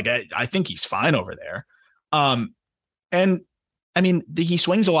short. Like I think he's fine over there. And I mean, he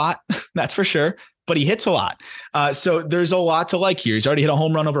swings a lot, that's for sure, but he hits a lot. So there's a lot to like here. He's already hit a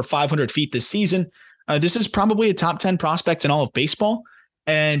home run over 500 feet this season. This is probably a top 10 prospect in all of baseball.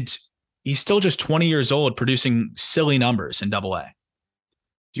 And he's still just 20 years old producing silly numbers in Double-A.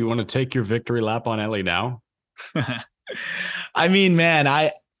 Do you want to take your victory lap on Elly now? I mean, man,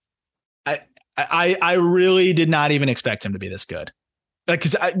 I really did not even expect him to be this good.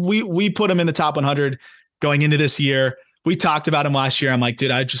 Because we put him in the top 100 going into this year. We talked about him last year. I'm like,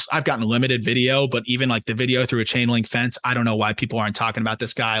 dude, I've gotten limited video, but even like the video through a chain link fence, I don't know why people aren't talking about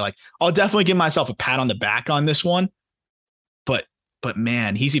this guy. Like, I'll definitely give myself a pat on the back on this one. But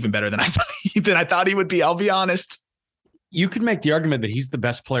man, he's even better than I thought he would be. I'll be honest. You could make the argument that he's the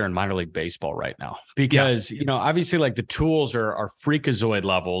best player in minor league baseball right now because, obviously like the tools are freakazoid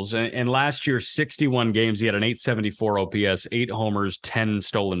levels. And last year, 61 games, he had an 874 OPS, 8 homers, 10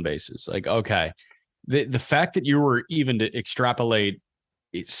 stolen bases. Like, okay. The fact that you were even to extrapolate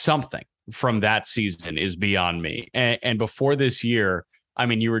something from that season is beyond me. And before this year, I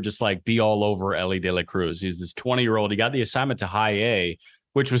mean, you were just like be all over Elly De La Cruz. He's this 20-year-old. He got the assignment to high A,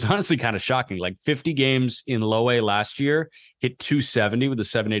 which was honestly kind of shocking. Like 50 games in low A last year, hit 270 with a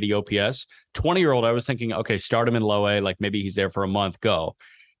 780 OPS. 20-year-old, I was thinking, okay, start him in low A, like maybe he's there for a month, go.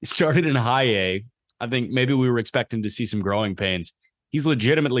 He started in high A. I think maybe we were expecting to see some growing pains. He's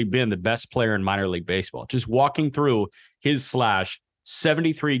legitimately been the best player in minor league baseball. Just walking through his slash,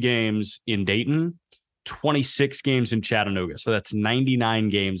 73 games in Dayton, 26 games in Chattanooga. So that's 99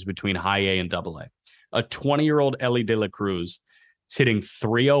 games between high A and Double-A. A 20-year-old Elly De La Cruz is hitting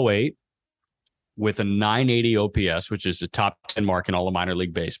 308 with a 980 OPS, which is the top 10 mark in all of minor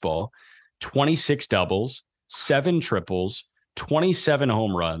league baseball, 26 doubles, 7 triples, 27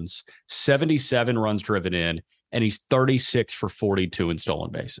 home runs, 77 runs driven in, and he's 36 for 42 in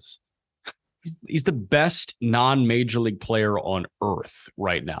stolen bases. He's the best non-major league player on earth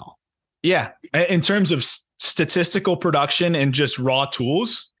right now. Yeah. In terms of statistical production and just raw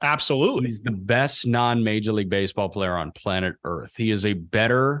tools, absolutely. He's the best non-major league baseball player on planet Earth. He is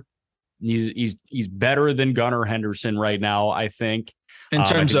he's better than Gunnar Henderson right now, I think. In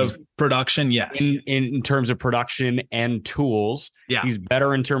terms of production, yes. In terms of production and tools, yeah. He's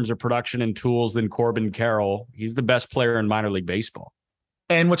better in terms of production and tools than Corbin Carroll. He's the best player in minor league baseball.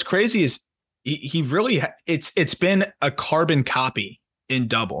 And what's crazy is he really it's been a carbon copy in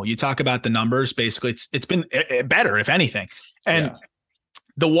double. You talk about the numbers, basically it's been better, if anything. And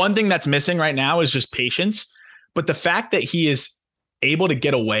the one thing that's missing right now is just patience. But the fact that he is able to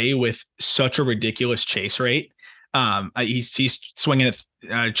get away with such a ridiculous chase rate, he's swinging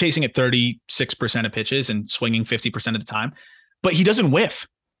at chasing at 36% of pitches and swinging 50% of the time, but he doesn't whiff.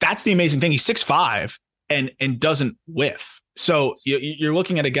 That's the amazing thing. He's 6'5" and doesn't whiff. So you're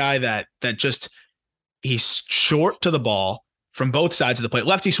looking at a guy that just he's short to the ball from both sides of the plate.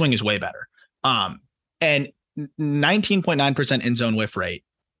 Lefty swing is way better. And 19.9% in zone whiff rate.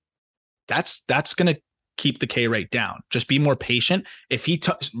 That's going to keep the K rate down. Just be more patient. If he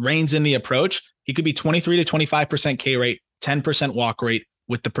reins in the approach, he could be 23 to 25% K rate, 10% walk rate.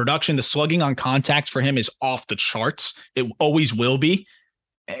 With the production, the slugging on contact for him is off the charts. It always will be.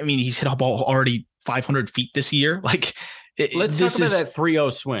 I mean, he's hit a ball already 500 feet this year. Like, let's talk about that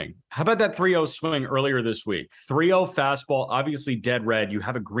 3-0 swing. How about that 3-0 swing earlier this week? 3-0 fastball, obviously dead red. You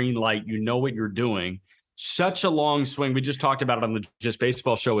have a green light. You know what you're doing. Such a long swing. We just talked about it on the Just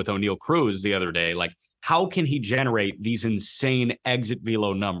Baseball show with O'Neal Cruz the other day. Like, how can he generate these insane exit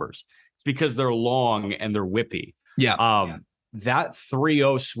velo numbers? It's because they're long and they're whippy. Yeah. That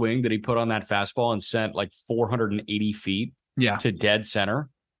 3-0 swing that he put on that fastball and sent like 480 feet to dead center.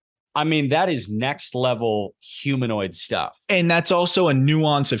 I mean, that is next level humanoid stuff. And that's also a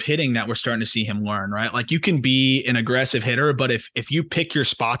nuance of hitting that we're starting to see him learn, right? Like you can be an aggressive hitter, but if you pick your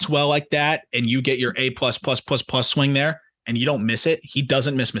spots well like that and you get your A plus plus plus plus swing there and you don't miss it, he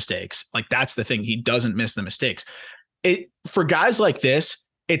doesn't miss mistakes. Like that's the thing. He doesn't miss the mistakes. It for guys like this,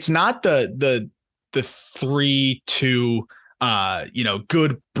 it's not the 3-2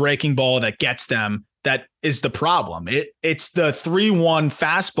 good breaking ball that gets them. That is the problem. It's the 3-1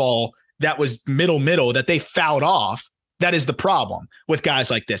 fastball that was middle that they fouled off. That is the problem with guys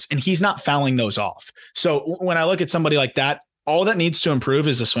like this. And he's not fouling those off. So when I look at somebody like that, all that needs to improve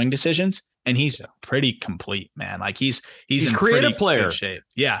is the swing decisions. And he's pretty complete, man. Like he's in creative player good shape.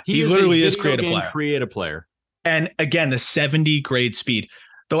 Yeah. He literally is creative player. And again, the 70 grade speed.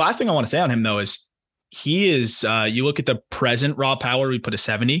 The last thing I want to say on him though, is he is, you look at the present raw power, we put a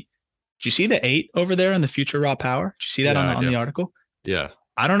 70. Did you see the 8 over there on the future raw power? Did you see that on the article? Yeah.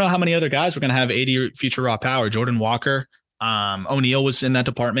 I don't know how many other guys were going to have 80 future raw power. Jordan Walker, O'Neal was in that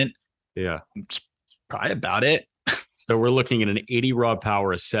department. Yeah. It's probably about it. So we're looking at an 80 raw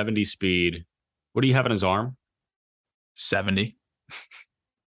power, a 70 speed. What do you have in his arm? 70.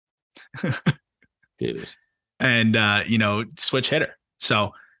 Dude. And, switch hitter.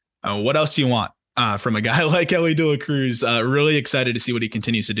 So what else do you want? From a guy like Elly De La Cruz, really excited to see what he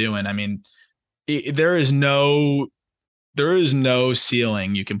continues to do. And I mean, there is no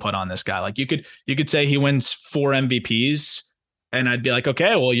ceiling you can put on this guy. Like you could say he wins 4 MVPs and I'd be like,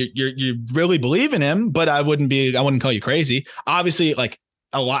 okay, well, you really believe in him, but I wouldn't call you crazy. Obviously, like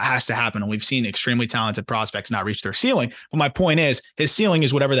a lot has to happen. And we've seen extremely talented prospects not reach their ceiling. But my point is his ceiling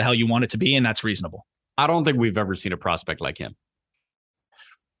is whatever the hell you want it to be. And that's reasonable. I don't think we've ever seen a prospect like him.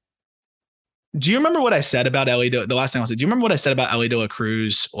 Do you remember what I said about the last time I said, do you remember what I said about Elly De La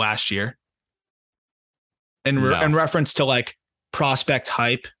Cruz last year? In reference to like prospect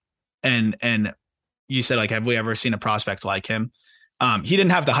hype and you said like, have we ever seen a prospect like him? He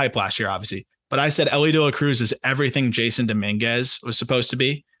didn't have the hype last year, obviously, but I said Elly De La Cruz is everything Jason Dominguez was supposed to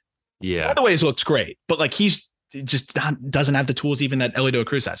be. Yeah. By the ways, looks great, but like he's just doesn't have the tools even that Elly De La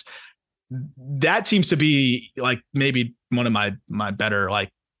Cruz has. That seems to be like maybe one of my better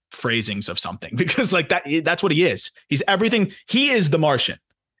like phrasings of something, because like that's what he is. He's everything. He is the Martian.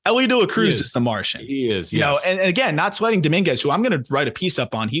 Elly De La Cruz is the Martian. He is, you know, and again, not slighting Dominguez, who I'm going to write a piece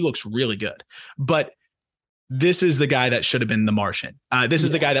up on. He looks really good, but this is the guy that should have been the Martian. This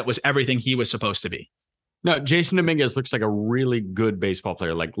is the guy that was everything he was supposed to be. No, Jason Dominguez looks like a really good baseball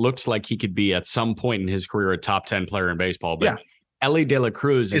player. Like looks like he could be at some point in his career a top 10 player in baseball. But Elly De La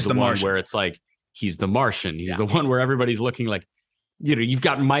Cruz is the one Martian. Where it's like he's the Martian. He's the one where everybody's looking like, you know, you've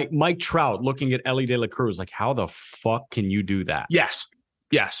got Mike Trout looking at Elly De La Cruz like, how the fuck can you do that? Yes.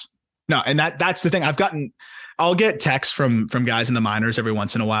 No, and that's the thing. I'll get texts from guys in the minors every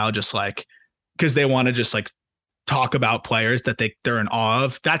once in a while, just like because they want to just like talk about players that they're in awe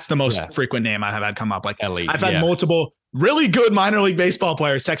of. That's the most frequent name I have had come up. Like Elly, I've had multiple really good minor league baseball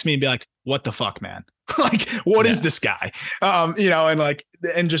players text me and be like, "What the fuck, man? Like, what is this guy?"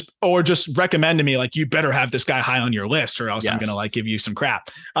 And just recommend to me like, you better have this guy high on your list, or else I'm gonna like give you some crap.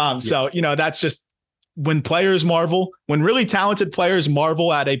 So that's just when players marvel, when really talented players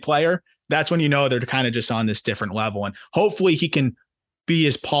marvel at a player. That's when they're kind of just on this different level, and hopefully he can be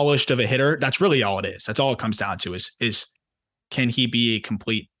as polished of a hitter. That's really all it is. That's all it comes down to is can he be a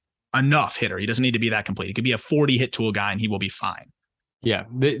complete enough hitter? He doesn't need to be that complete. He could be a 40 hit tool guy and he will be fine. Yeah.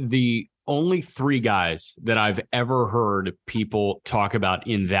 The only 3 guys that I've ever heard people talk about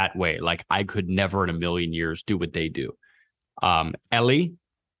in that way, like I could never in a million years do what they do. Elly,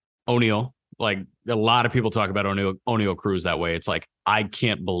 O'Neal, like a lot of people talk about O'Neal Cruz that way. It's like, I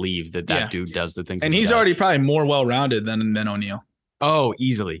can't believe that dude does the things. And he's already probably more well-rounded than O'Neal. Oh,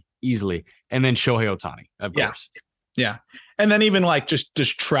 easily. And then Shohei Ohtani, of course. Yeah. And then even like just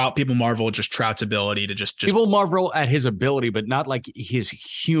Trout, people marvel at just Trout's ability to just people marvel at his ability, but not like his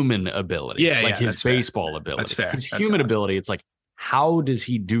human ability. Like his baseball ability. That's fair. His human ability. It's like, how does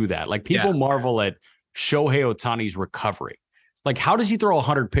he do that? Like people marvel at Shohei Ohtani's recovery. Like, how does he throw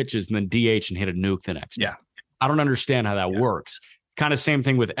 100 pitches and then DH and hit a nuke the next day? Yeah. I don't understand how that works. It's kind of same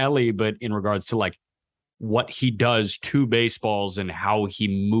thing with Elly, but in regards to like what he does to baseballs and how he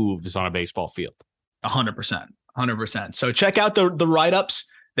moves on a baseball field. 100%. So check out the write-ups.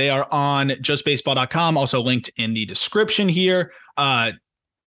 They are on justbaseball.com, also linked in the description here. Got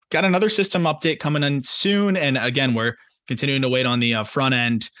another system update coming in soon. And again, we're continuing to wait on the front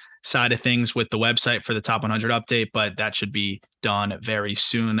end side of things with the website for the top 100 update, but that should be done very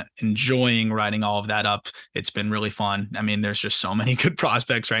soon. Enjoying writing all of that up. It's been really fun. I mean, there's just so many good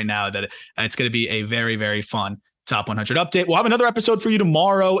prospects right now that it's going to be a very, very fun Top 100 update. We'll have another episode for you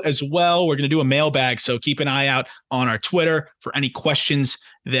tomorrow as well. We're going to do a mailbag, so keep an eye out on our Twitter for any questions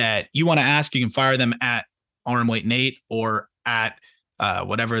that you want to ask. You can fire them at Armweight Nate or at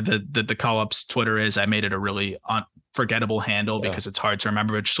whatever the call-up's Twitter is. I made it a really unforgettable handle because it's hard to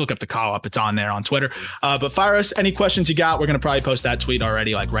remember, but just look up the call-up. It's on there on Twitter. But fire us any questions you got. We're going to probably post that tweet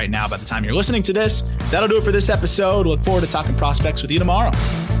already, like right now by the time you're listening to this. That'll do it for this episode. Look forward to talking prospects with you tomorrow.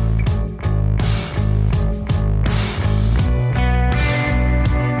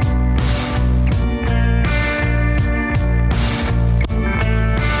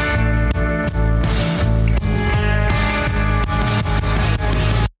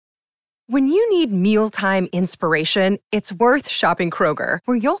 When you need mealtime inspiration, it's worth shopping Kroger,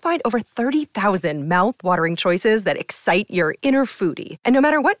 where you'll find over 30,000 mouth-watering choices that excite your inner foodie. And no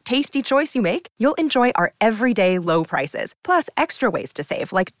matter what tasty choice you make, you'll enjoy our everyday low prices, plus extra ways to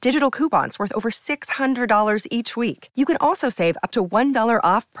save, like digital coupons worth over $600 each week. You can also save up to $1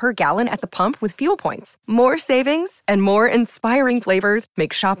 off per gallon at the pump with fuel points. More savings and more inspiring flavors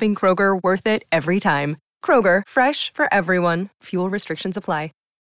make shopping Kroger worth it every time. Kroger, fresh for everyone. Fuel restrictions apply.